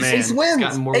 Ace wins.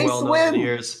 Gotten more well known over the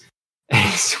years.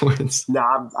 Ace wins.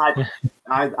 No,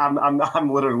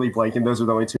 I'm literally blanking. Those are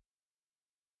the only 2.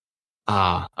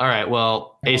 All right.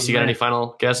 Well, Ace, you got any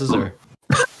final guesses or?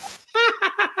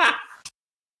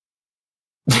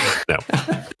 No.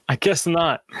 I guess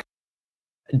not.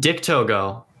 Dick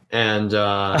Togo and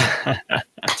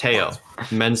Teo,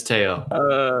 men's Teo.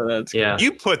 That's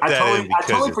You put that in because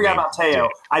I totally forgot about Teo.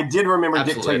 Dick. I did remember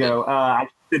Absolutely. Dick Togo. I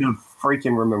should have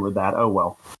freaking remembered that. Oh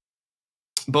well.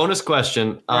 Bonus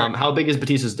question: how big is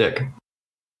Batista's dick?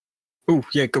 Oh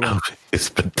yeah, go on. It's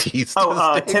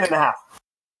Batista. 10.5.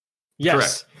 Yes.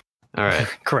 Correct. All right.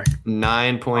 Correct.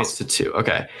 9 points to 2.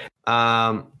 Okay.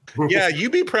 Yeah, you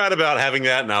be proud about having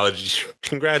that knowledge.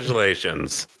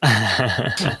 Congratulations.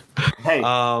 Hey,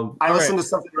 I listen to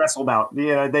something to wrestle about.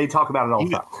 They talk about it all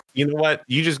the time. You know what?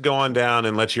 You just go on down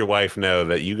and let your wife know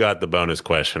that you got the bonus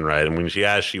question right. And when she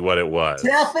asks you what it was.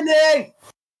 Stephanie!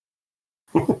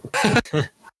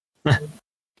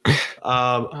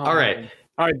 All right.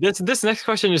 This next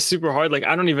question is super hard. Like,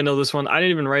 I don't even know this one. I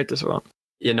didn't even write this one.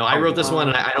 I wrote this one,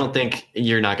 and I don't think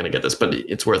you're not going to get this, but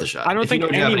it's worth a shot. I don't think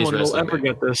anyone will ever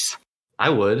get this. I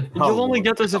would. You'll only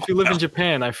get this if you live in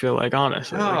Japan, I feel like,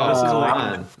 honestly.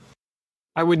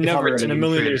 I would never in a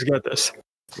million years get this.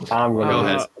 I'm going to go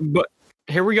ahead. But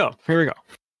here we go.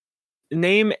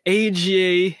 Name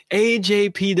AJPW's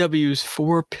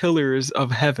 4 pillars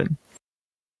of heaven.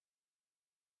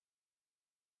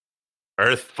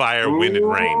 Earth, fire, wind, and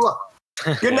rain.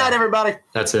 Good night, everybody.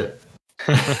 That's it.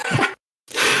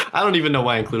 I don't even know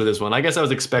why I included this one. I guess I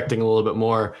was expecting a little bit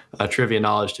more trivia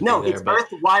knowledge to be there. It's Earth,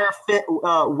 Wire,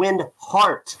 Wind,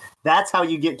 Heart. That's how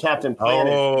you get Captain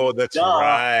Planet. Oh, that's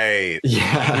right.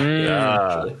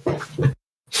 Yeah.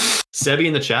 Sebi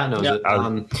in the chat knows it.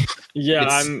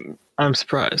 I'm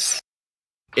surprised.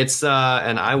 It's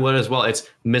and I would as well. It's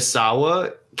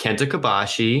Misawa Kenta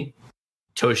Kobashi,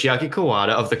 Toshiaki Kawada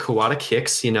of the Kawada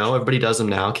kicks. Everybody does them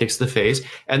now. Kicks to the face,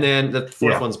 and then the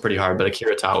fourth one's pretty hard, but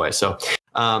Akira Taue. So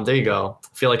there you go. I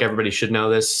feel like everybody should know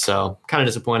this. So kind of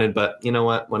disappointed, but you know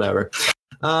what? Whatever.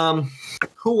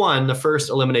 Who won the first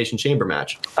Elimination Chamber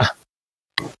match?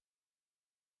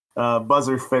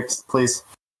 Buzzer fixed, please.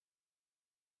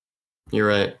 You're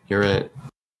right.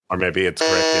 Or maybe it's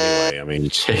correct anyway. I mean,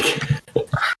 Jake.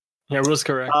 Yeah, it was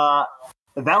correct.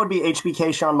 That would be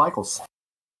HBK Shawn Michaels.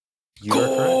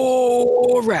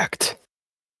 Correct.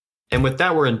 And with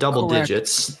that, we're in double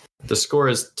digits. The score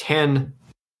is 10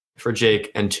 for Jake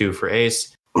and 2 for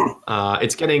Ace.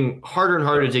 It's getting harder and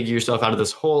harder to dig yourself out of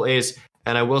this hole, Ace.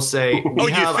 And I will say,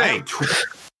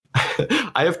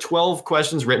 I have 12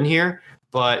 questions written here.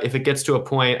 But if it gets to a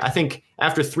point, I think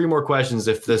after 3 more questions,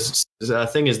 if this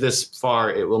thing is this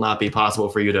far, it will not be possible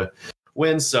for you to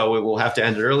win. So it will have to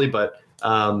end it early. But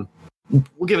we'll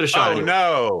give it a shot. Oh, anyway.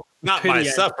 No. Not my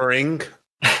suffering.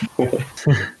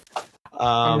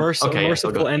 A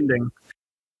merciful ending.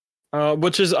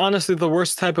 Which is honestly the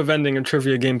worst type of ending a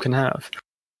trivia game can have.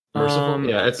 Merciful?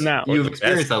 You've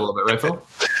experienced that a little bit, right, Phil?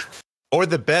 Or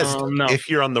the best if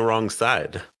you're on the wrong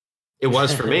side. It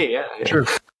was for me, yeah. True.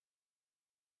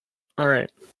 All right.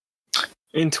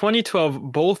 In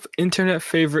 2012, both internet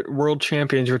favorite world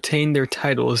champions retained their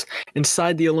titles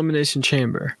inside the Elimination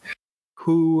Chamber.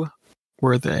 Who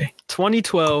were they?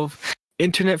 2012,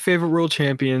 internet favorite world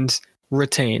champions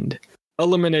retained.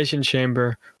 Elimination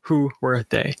Chamber. Who were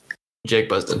they? Jake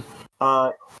Busden.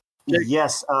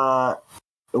 Yes.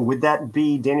 Would that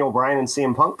be Daniel Bryan and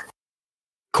CM Punk?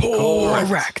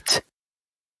 Correct.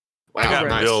 Wow, I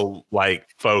got real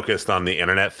focused on the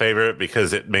internet favorite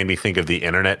because it made me think of the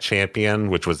internet champion,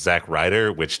 which was Zack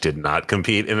Ryder, which did not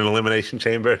compete in an elimination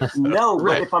chamber. No,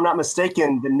 but if I'm not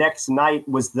mistaken, the next night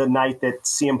was the night that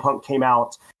CM Punk came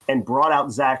out and brought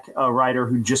out Zack Ryder,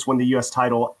 who just won the U.S.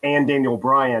 title, and Daniel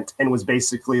Bryan, and was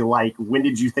basically like, when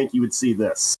did you think you would see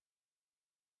this?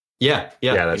 Yeah,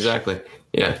 exactly.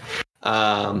 Yeah.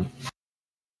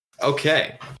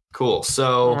 Okay, cool.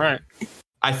 So all right.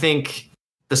 I think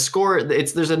the score,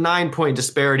 there's a 9-point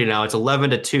disparity now. It's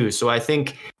 11-2. So I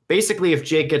think basically if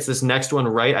Jake gets this next one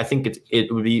right, I think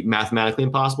it would be mathematically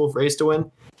impossible for Ace to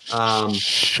win.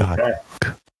 Shut up.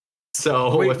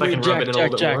 So if I can rub it in a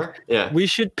little bit more. Yeah. We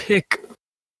should pick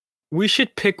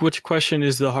which question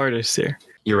is the hardest here.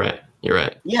 You're right.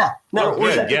 Yeah. No,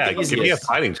 give me a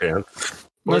fighting chance.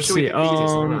 Let's see.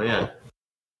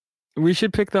 We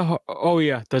should pick the. Oh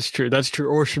yeah, that's true.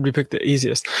 Or should we pick the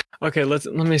easiest? Okay, let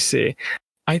me see.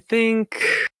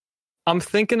 I'm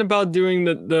thinking about doing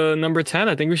the number 10.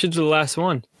 I think we should do the last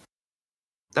one.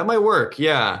 That might work.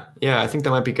 Yeah. I think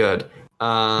that might be good.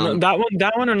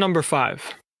 That one or number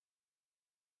 5.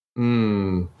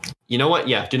 You know what?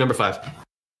 Yeah, do number 5.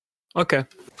 Okay.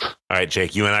 All right,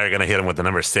 Jake. You and I are going to hit him with the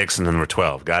number 6 and the number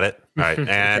 12. Got it? All right.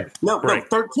 And no,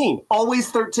 13. Always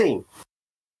 13.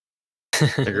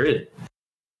 Agreed.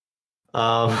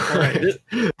 Right.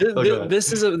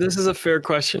 This is a fair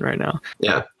question right now.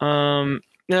 Yeah. Now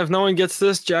if no one gets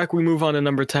this, Jack, we move on to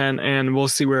number 10 and we'll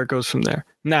see where it goes from there.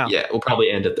 Now. Yeah, we'll probably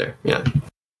end it there. Yeah.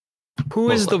 Who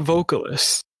is the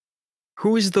vocalist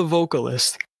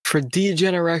for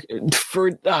Degeneration?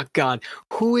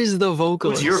 Who is the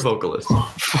vocalist? Who's your vocalist?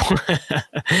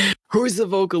 Who's the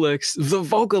vocalist? The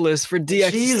vocalist for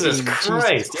DX. Jesus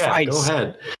Christ. Yeah, go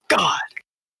ahead. God.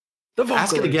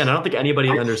 Ask it again. I don't think anybody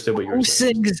understood what you were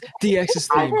saying. Who sings DX's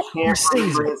theme? I can't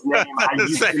remember his name. I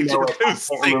used to know it. I can't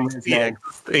remember his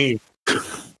name.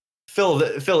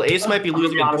 Phil, Ace might be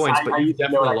losing in points, but you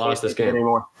definitely lost this game.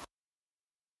 Anymore.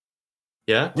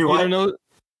 Yeah? You don't know?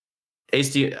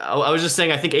 Ace, I was just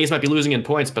saying I think Ace might be losing in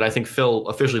points, but I think Phil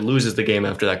officially loses the game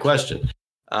after that question.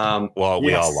 We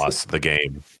all lost the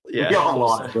game. Yeah. We all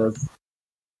lost this.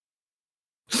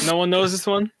 No one knows this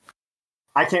one?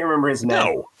 I can't remember his name.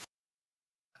 No.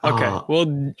 Okay,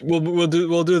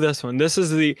 we'll do this one. This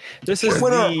is the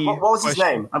what was his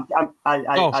name?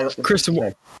 Chris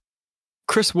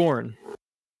Warren.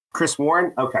 Chris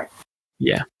Warren. Okay.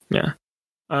 Yeah.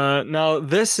 Now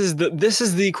this is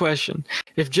the question.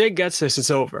 If Jake gets this, it's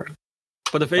over.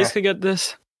 But if Ace can get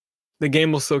this, the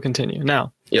game will still continue.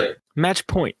 Now, match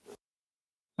point.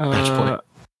 Match point.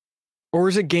 Or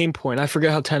is it game point? I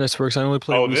forget how tennis works. I only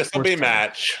play. Oh, this will be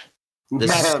match.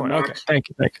 Match point. Okay, thank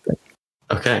you.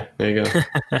 Okay, there you go.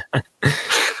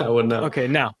 I wouldn't know. Okay,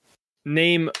 now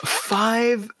name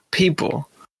 5 people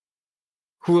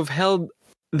who have held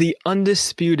the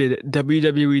undisputed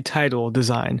WWE title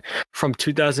design from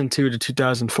 2002 to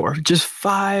 2004. Just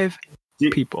 5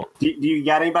 people. Do you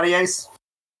got anybody, Ace?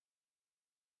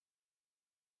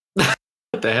 The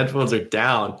headphones are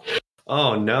down.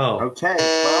 Oh no. Okay.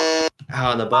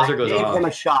 Well, the buzzer goes off. I gave him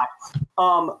a shot.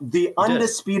 The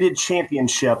undisputed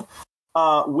championship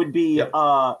would be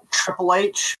Triple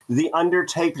H, The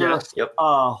Undertaker,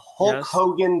 Hulk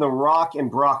Hogan, The Rock, and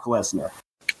Brock Lesnar.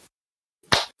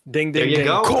 Ding, there ding, you ding.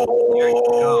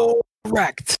 Go.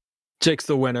 Correct. Jake's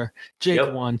the winner.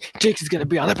 Jake won. Jake is going to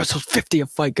be on episode 50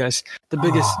 of Fight Guys, the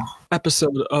biggest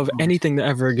episode of anything that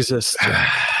ever exists.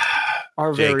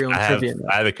 Our Jake, very own trivia.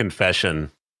 I have a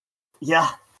confession.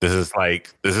 Yeah. This is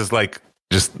like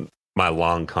just my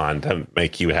long con to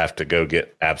make you have to go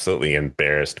get absolutely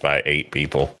embarrassed by 8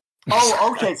 people.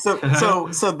 Oh, okay. So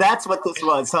that's what this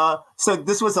was, huh? So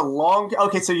this was a long.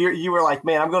 Okay, so you were like,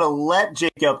 man, I'm going to let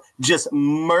Jacob just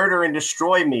murder and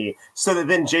destroy me, so that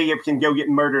then Jacob can go get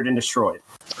murdered and destroyed.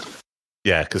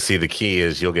 Yeah, because see, the key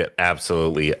is you'll get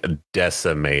absolutely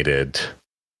decimated.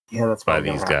 Yeah, that's by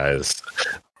these guys.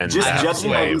 And just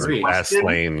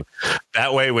Fastlane.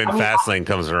 That way, when Fastlane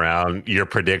comes around, your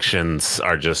predictions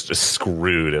are just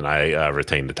screwed, and I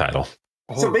retain the title.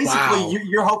 So basically,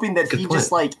 you're hoping that he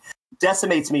just like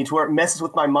decimates me to where it messes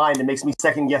with my mind and makes me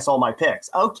second guess all my picks.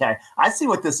 Okay, I see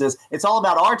what this is. It's all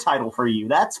about our title for you.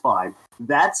 That's fine.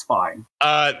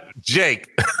 Jake,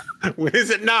 when is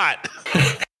it not?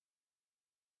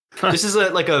 This is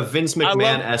like a Vince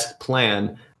McMahon-esque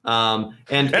plan. And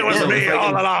it was me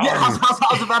all along. Yeah, I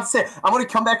was about to say, I'm going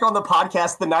to come back on the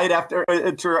podcast the night after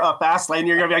Fastlane.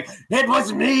 You're going to be like, it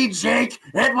was me, Jake.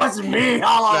 It was me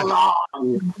all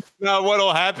along. No,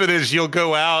 what'll happen is you'll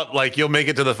go out, like you'll make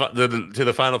it to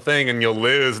the final thing, and you'll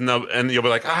lose, and you'll be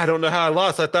like, I don't know how I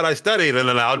lost. I thought I studied, and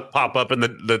then I'll pop up in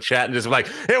the chat and just be like,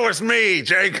 it was me,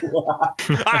 Jake.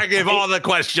 I gave all the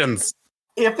questions.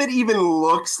 If it even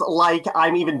looks like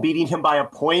I'm even beating him by a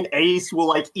point, Ace will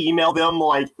like email them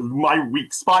like my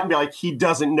weak spot and be like, he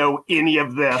doesn't know any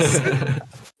of this.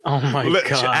 Oh my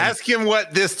God. Ask him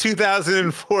what this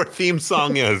 2004 theme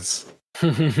song is.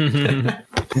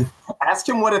 Ask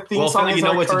him what a theme song is. You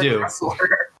know what to do.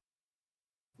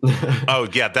 Oh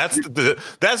yeah, that's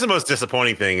the most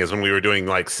disappointing thing is when we were doing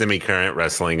like semi-current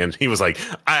wrestling, and he was like,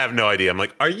 I have no idea. I'm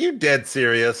like, are you dead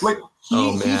serious? Like,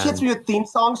 he hits me with theme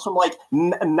songs from like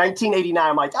 1989.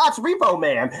 I'm like, it's Repo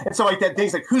Man, and so like that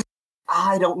thing's like, who's?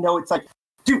 I don't know. It's like,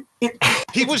 dude,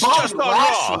 he was just on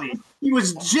Raw. He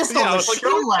was just on the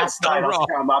show last night.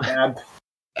 My bad.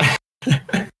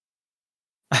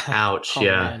 Ouch! Oh,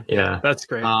 yeah, man. That's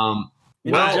great.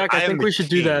 Jack, I think we should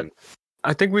do that.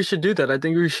 I think we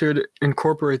should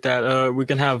incorporate that. We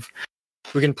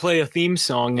can play a theme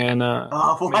song and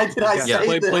why did I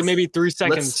say this? Play maybe 3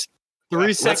 seconds.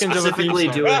 3 seconds of a theme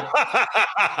song. Do it.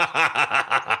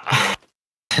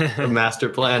 A master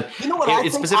plan. You know what I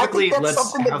think? Specifically, I think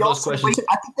that's let's have those questions.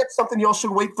 I think that's something y'all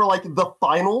should wait for like the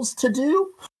finals to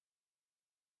do.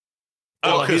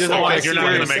 Oh, because you're not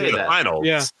going to make the finals.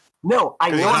 Yeah. No, I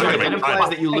know. It implies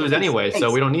that you lose anyway,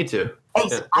 so we don't need to.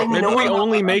 Maybe we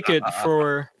only make it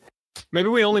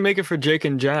for Jake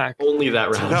and Jack. Only that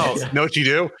round. No, know what you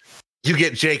do? You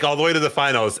get Jake all the way to the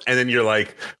finals, and then you're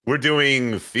like, we're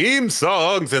doing theme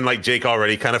songs, and like Jake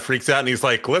already kind of freaks out, and he's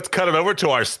like, let's cut it over to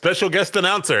our special guest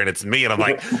announcer, and it's me, and I'm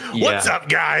like, what's up,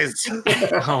 guys?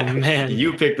 Oh man,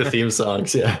 you pick the theme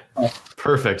songs, yeah,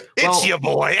 perfect. It's your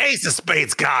boy Ace of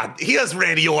Spades. God, here's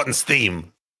Randy Orton's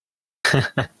theme.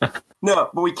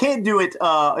 No, but we can't do it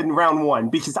in round 1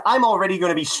 because I'm already going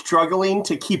to be struggling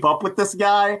to keep up with this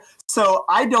guy. So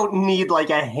I don't need like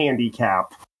a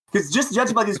handicap. Because just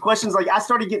judging by these questions, like I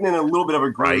started getting in a little bit of a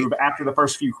groove after the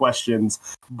first few questions.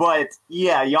 But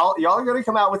yeah, y'all are going to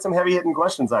come out with some heavy hitting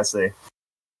questions, I see.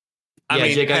 I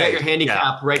mean, Jake, I got your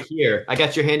handicap right here. I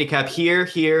got your handicap here,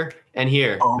 here, and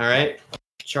here. Oh. All right,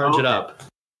 charge it up.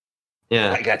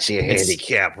 Yeah, I got your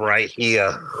handicap right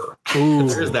here. Ooh.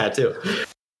 There's that too.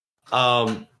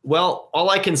 Well, all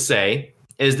I can say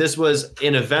is this was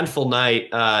an eventful night.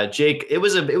 Jake, it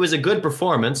was a good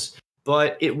performance,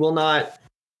 but it will not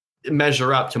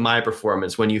measure up to my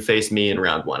performance when you face me in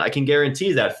round one. I can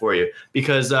guarantee that for you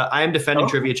because I am defending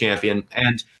trivia champion.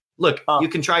 And look, you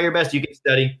can try your best.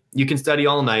 You can study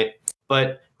all night.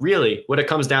 But really, what it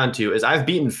comes down to is I've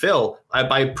beaten Phil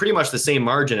by pretty much the same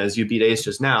margin as you beat Ace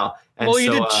just now. And well,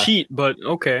 you did cheat, but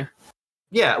okay.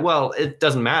 Yeah, well, it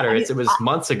doesn't matter. It was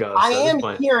months ago. I'm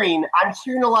hearing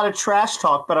a lot of trash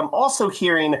talk, but I'm also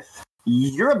hearing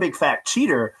you're a big fat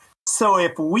cheater. So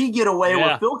if we get away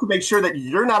with Phil can make sure that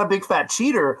you're not a big fat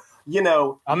cheater,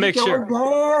 I'll make sure.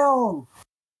 Down.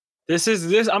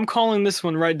 This. I'm calling this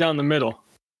one right down the middle.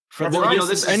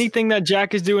 Anything that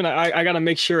Jack is doing, I got to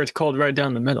make sure it's called right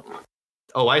down the middle.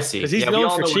 Oh, I see. Because he's known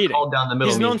for cheating.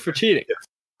 He's known for cheating.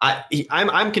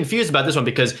 I'm confused about this one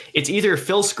because it's either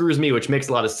Phil screws me, which makes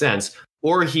a lot of sense,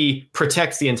 or he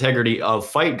protects the integrity of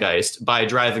Fight Geist by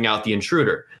driving out the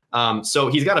intruder. So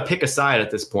he's got to pick a side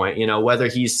at this point, whether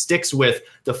he sticks with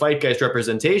the Fight Geist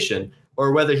representation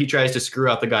or whether he tries to screw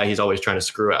out the guy he's always trying to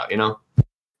screw out,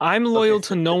 I'm loyal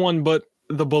to no one but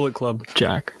the Bullet Club,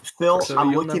 Jack. Phil, so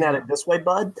I'm looking at it this way,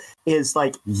 bud, is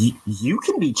like you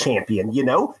can be champion, you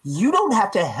don't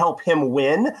have to help him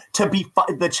win to be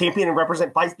the champion and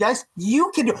represent Fight Guys.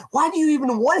 You can do. Why do you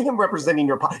even want him representing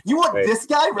your podcast? You want this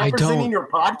guy representing your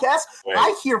podcast?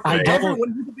 I hear from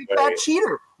everyone who's a big fat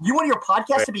cheater. You want your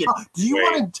podcast to be? Do you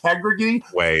want integrity?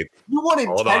 You want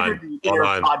integrity in your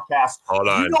podcast.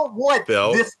 You don't want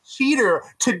this cheater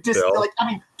to just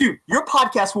dude, your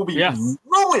podcast will be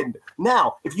ruined.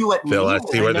 Now, if you let Phil, me,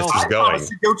 let's see where this is going.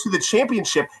 To go to the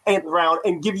championship round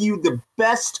and give you the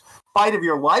best fight of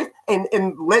your life, and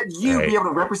let you be able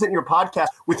to represent your podcast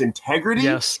with integrity,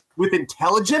 with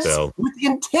intelligence, with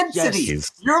intensity.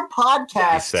 Your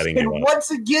podcast can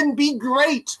once again be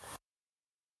great.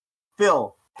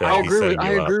 Phil. I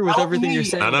agree with everything you're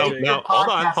saying. No,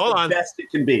 hold on. The best it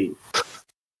can be.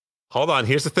 Hold on.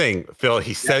 Here's the thing, Phil.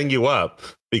 He's setting you up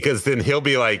because then he'll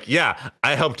be like, "Yeah,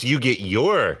 I helped you get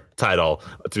your title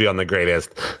to be on the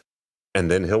greatest," and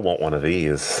then he'll want one of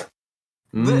these.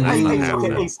 Even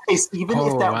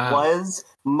if that was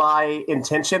my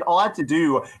intention, all I have to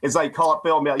do is call up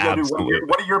Phil and be like, dude,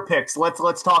 what are your picks?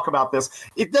 Let's talk about this.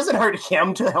 It doesn't hurt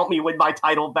him to help me win my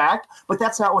title back, but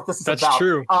that's not what this is about. That's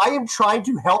true. I am trying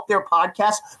to help their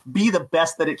podcast be the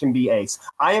best that it can be, Ace.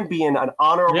 I am being an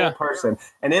honorable person,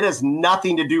 and it has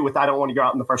nothing to do with I don't want to go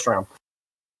out in the first round.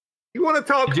 You want to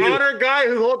talk honor, guy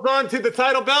who holds on to the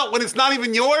title belt when it's not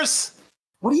even yours?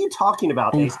 What are you talking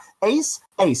about, Ace?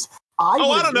 Ace. I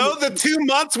don't know. The 2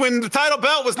 months when the title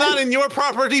belt was not in your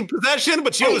property possession,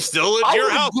 but you was still at your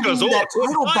house because that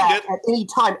title back at any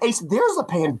time. Ace, there's a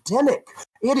pandemic.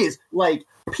 It is like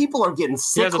people are getting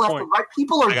sick left and right.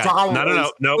 People are dying.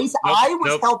 No. Ace, I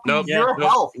was helping your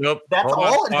health. That's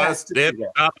all it has to do.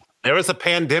 There was a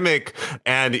pandemic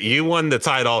and you won the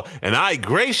title, and I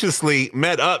graciously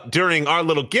met up during our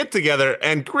little get together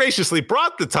and graciously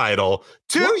brought the title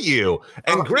to you.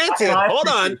 And granted, hold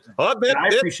on. I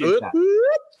appreciate that.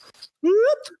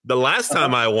 The last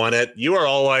time I won it, you were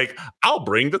all like, "I'll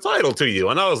bring the title to you."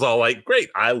 And I was all like, "Great,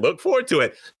 I look forward to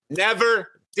it." Never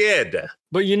did.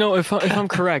 But if I'm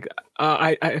correct,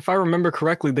 if I remember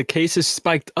correctly, the cases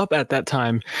spiked up at that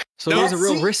time, so there was a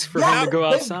real risk for him to go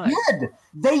outside.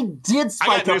 They did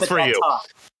spike up at that time.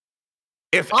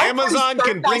 If Amazon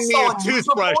can bring me a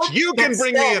toothbrush, you can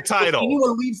bring me a title. If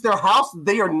anyone leaves their house,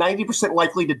 they are 90%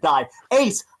 likely to die.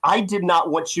 Ace, I did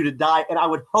not want you to die, and I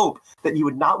would hope that you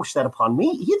would not wish that upon me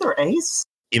either, Ace.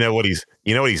 You know what he's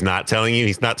not telling you?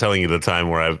 He's not telling you the time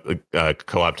where I've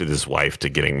co-opted his wife to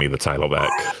getting me the title back.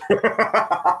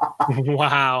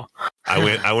 Wow.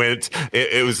 I went,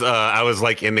 it was, I was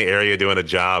like in the area doing a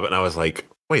job, and I was like,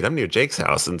 wait, I'm near Jake's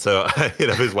house. And so I hit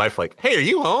up his wife like, "Hey, are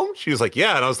you home?" She was like,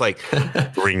 "Yeah." And I was like,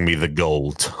 "Bring me the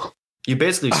gold." You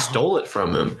basically stole it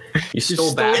from him. You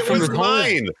stole back from his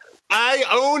mine. I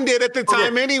owned it at the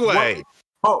time anyway.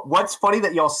 What's funny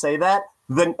that y'all say that?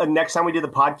 The next time we do the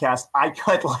podcast, I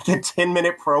cut like a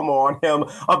 10-minute promo on him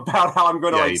about how I'm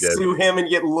going to sue him and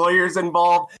get lawyers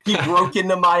involved. He broke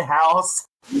into my house.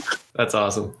 That's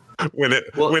awesome. When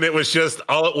it was just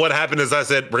what happened is I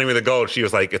said, "Bring me the gold." She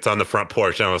was like, "It's on the front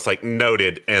porch." And I was like,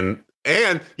 "Noted." And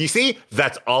you see,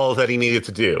 that's all that he needed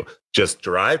to do. Just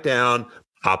drive down,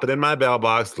 Hop it in my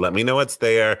mailbox. Let me know it's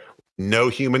there. No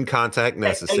human contact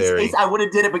necessary. Ace, I would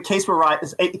have did it, but Case were right.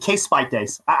 Case spiked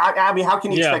Ace. I mean, how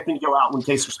can you expect me to go out when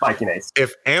Case are spiking Ace?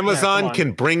 If Amazon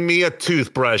can bring me a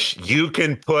toothbrush, you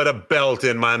can put a belt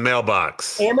in my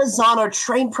mailbox. Amazon are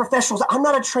trained professionals. I'm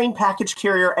not a trained package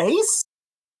carrier, Ace.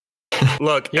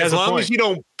 Look, as long as you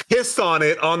don't piss on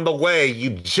it on the way,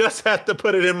 you just have to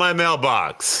put it in my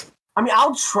mailbox. I mean,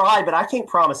 I'll try, but I can't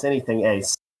promise anything,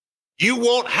 Ace. You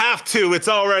won't have to. It's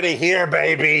already here,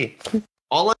 baby.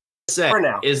 All I say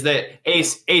is that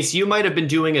Ace, you might have been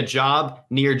doing a job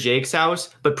near Jake's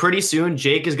house, but pretty soon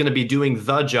Jake is going to be doing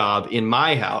the job in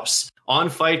my house on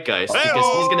Fight Geist because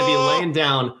he's going to be laying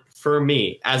down for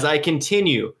me as I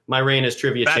continue my reign as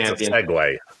trivia champion. That's a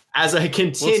segue. As I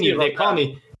continue, they call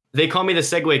me the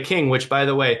Segue King, which, by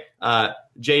the way,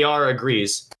 JR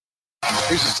agrees.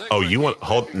 Oh, you want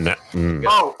hold? No,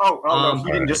 no,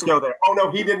 he didn't just go there. Oh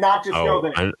no, he did not just go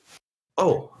there.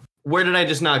 Where did I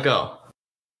just not go?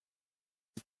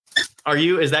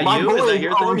 Is that my you? Boy, is that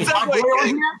your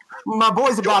thing? My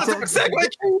boy's about to.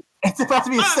 It's about to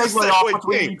be a segue off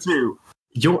between you two.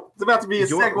 It's about to be a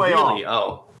segue really?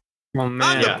 off. Oh man,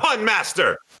 I'm the pun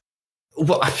master.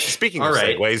 Well, speaking of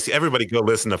segues, everybody go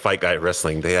listen to Fight Guy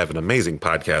Wrestling. They have an amazing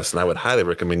podcast, and I would highly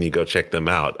recommend you go check them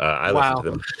out. I listen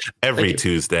to them every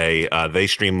Tuesday. They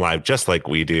stream live just like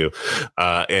we do,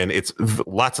 and it's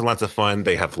lots and lots of fun.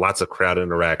 They have lots of crowd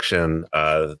interaction.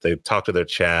 They talk to their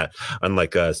chat,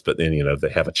 unlike us, but then they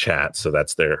have a chat, so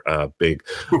that's their big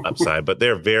upside. But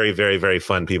they're very, very, very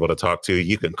fun people to talk to.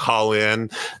 You can call in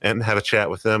and have a chat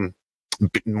with them.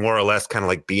 More or less kind of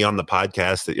like be on the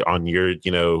podcast on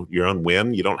your own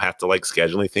whim. You don't have to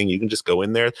schedule anything. You can just go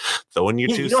in there, throw in your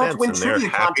 2 cents, and they're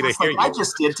happy to hear you. I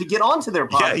just did to get onto their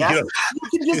podcast.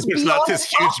 You can just there's not this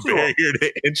huge barrier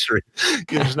to entry.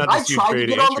 I tried to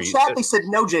get on the chat. They said,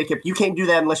 no, Jacob, you can't do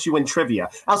that unless you win trivia.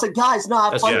 I was like, guys, no,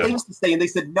 I have fun things to say. And they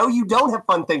said, no, you don't have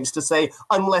fun things to say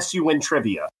unless you win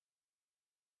trivia.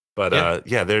 But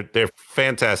they're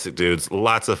fantastic dudes.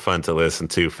 Lots of fun to listen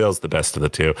to. Phil's the best of the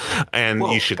two, and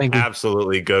you should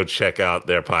absolutely go check out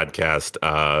their podcast.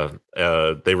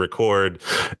 They record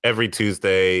every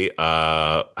Tuesday.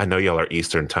 I know y'all are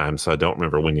Eastern time, so I don't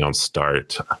remember when y'all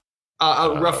start.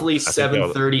 Roughly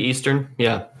 7:30 Eastern.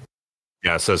 Yeah.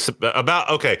 Yeah, so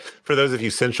about for those of you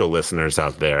Central listeners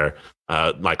out there,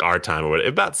 like our time or whatever,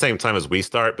 about the same time as we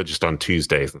start, but just on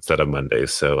Tuesdays instead of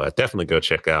Mondays. So definitely go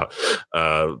check out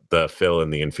the Phil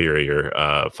and the Inferior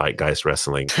Fight Guys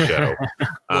Wrestling show.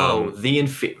 All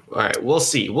right, we'll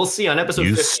see. We'll see on episode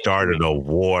 15. You started a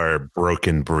war,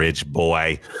 Broken Bridge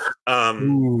boy.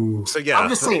 So yeah, I'm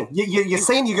just saying. You're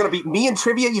saying you're going to beat me in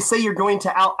trivia. You say you're going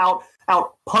to out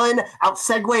pun, out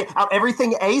segue, out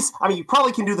everything Ace. I mean, you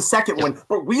probably can do the second one,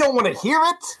 but we don't want to hear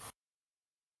it.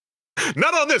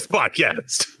 Not on this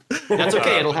podcast. That's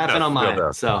okay. It'll happen on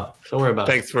mine. So don't worry about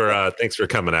it. Thanks for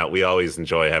coming out. We always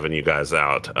enjoy having you guys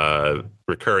out.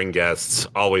 Recurring guests,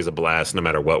 always a blast, no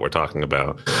matter what we're talking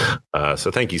about.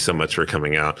 So thank you so much for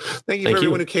coming out. Thank you for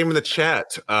everyone who came in the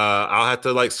chat. I'll have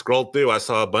to scroll through. I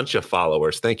saw a bunch of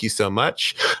followers. Thank you so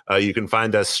much. You can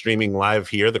find us streaming live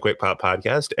here, the Quick Pop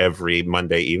Podcast, every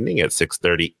Monday evening at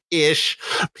 6:30-ish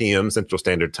p.m. Central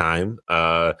Standard Time.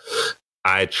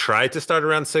 I tried to start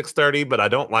around 6:30, but I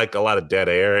don't like a lot of dead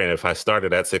air. And if I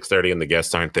started at 6:30 and the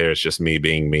guests aren't there, it's just me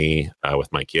being me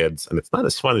with my kids. And it's not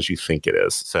as fun as you think it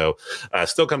is. So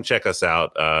still come check us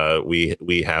out.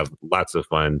 We have lots of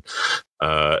fun.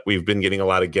 We've been getting a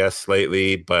lot of guests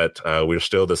lately, but we're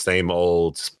still the same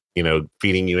old,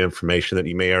 feeding you information that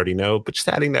you may already know, but just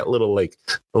adding that little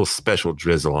special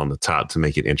drizzle on the top to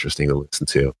make it interesting to listen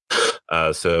to.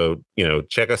 So,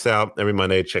 check us out every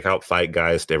Monday. Check out Fight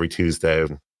Geist every Tuesday.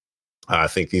 I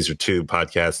think these are two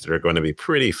podcasts that are going to be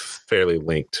fairly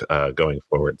linked going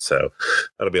forward. So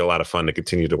that'll be a lot of fun to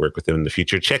continue to work with them in the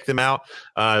future. Check them out.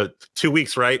 2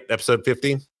 weeks, right? Episode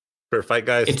 50 for Fight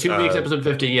Geist. In 2 weeks, episode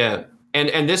 50, yeah.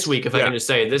 And this week, if I can just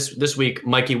say, this week,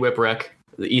 Mikey Whipwreck,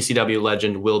 the ECW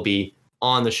legend, will be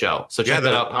on the show. So check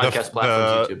that out. Podcast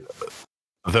platforms,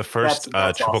 YouTube. The first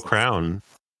Triple awesome. Crown.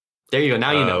 There you go.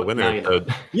 Now you know. Winner.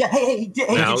 Yeah. Hey,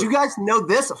 did you guys know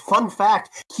this? Fun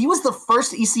fact. He was the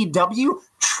first ECW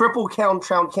Triple Crown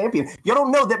champion. You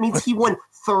don't know. That means he won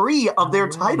 3 of their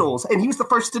titles, and he was the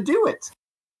first to do it.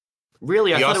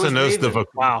 Really? He also knows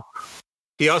wow.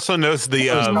 He also knows the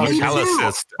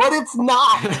vocalicist. But it's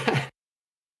not.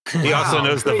 He also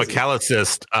knows the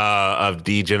vocalicist of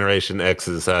D Generation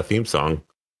X's theme song.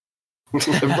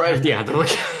 Right, yeah. The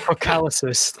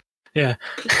vocalicist. Yeah.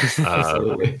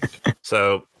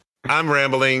 So I'm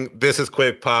rambling. This is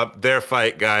Quick Pop, their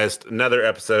Fight Guys. Another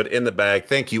episode in the bag.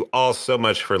 Thank you all so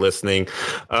much for listening.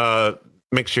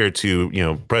 make sure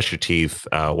to, brush your teeth,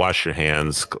 wash your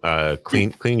hands,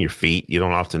 clean your feet. You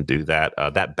don't often do that.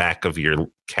 That back of your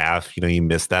calf, you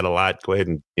miss that a lot. Go ahead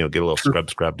and, get a little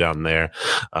scrub down there.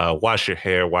 Wash your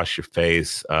hair, wash your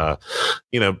face.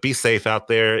 Be safe out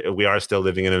there. We are still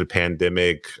living in a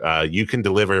pandemic. You can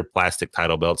deliver plastic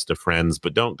title belts to friends,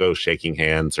 but don't go shaking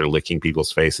hands or licking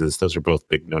people's faces. Those are both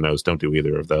big no-nos. Don't do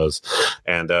either of those.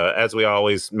 And as we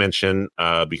always mention,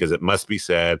 because it must be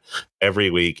said, every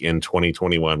week in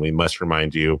 2021, we must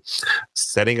remind you,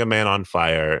 setting a man on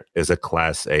fire is a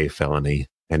Class A felony,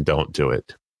 and don't do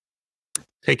it.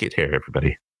 Take it here,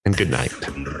 everybody, and good night.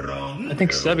 I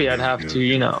think Sebi, I'd have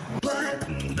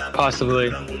to,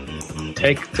 possibly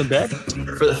take to bed.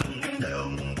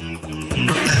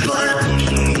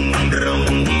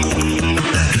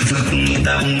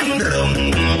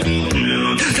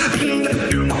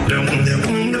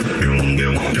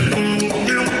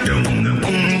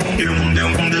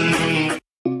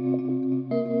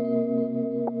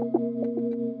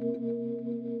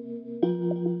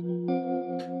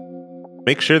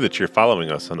 Make sure that you're following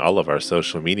us on all of our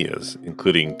social medias,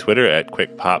 including Twitter at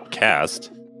QuickPopCast,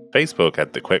 Facebook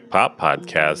at the Quick Pop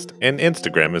Podcast, and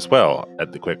Instagram as well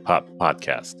at the Quick Pop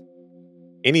Podcast.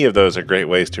 Any of those are great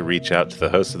ways to reach out to the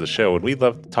host of the show, and we'd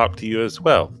love to talk to you as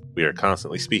well. We are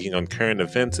constantly speaking on current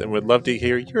events and would love to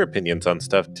hear your opinions on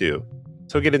stuff too.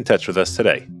 So get in touch with us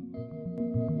today.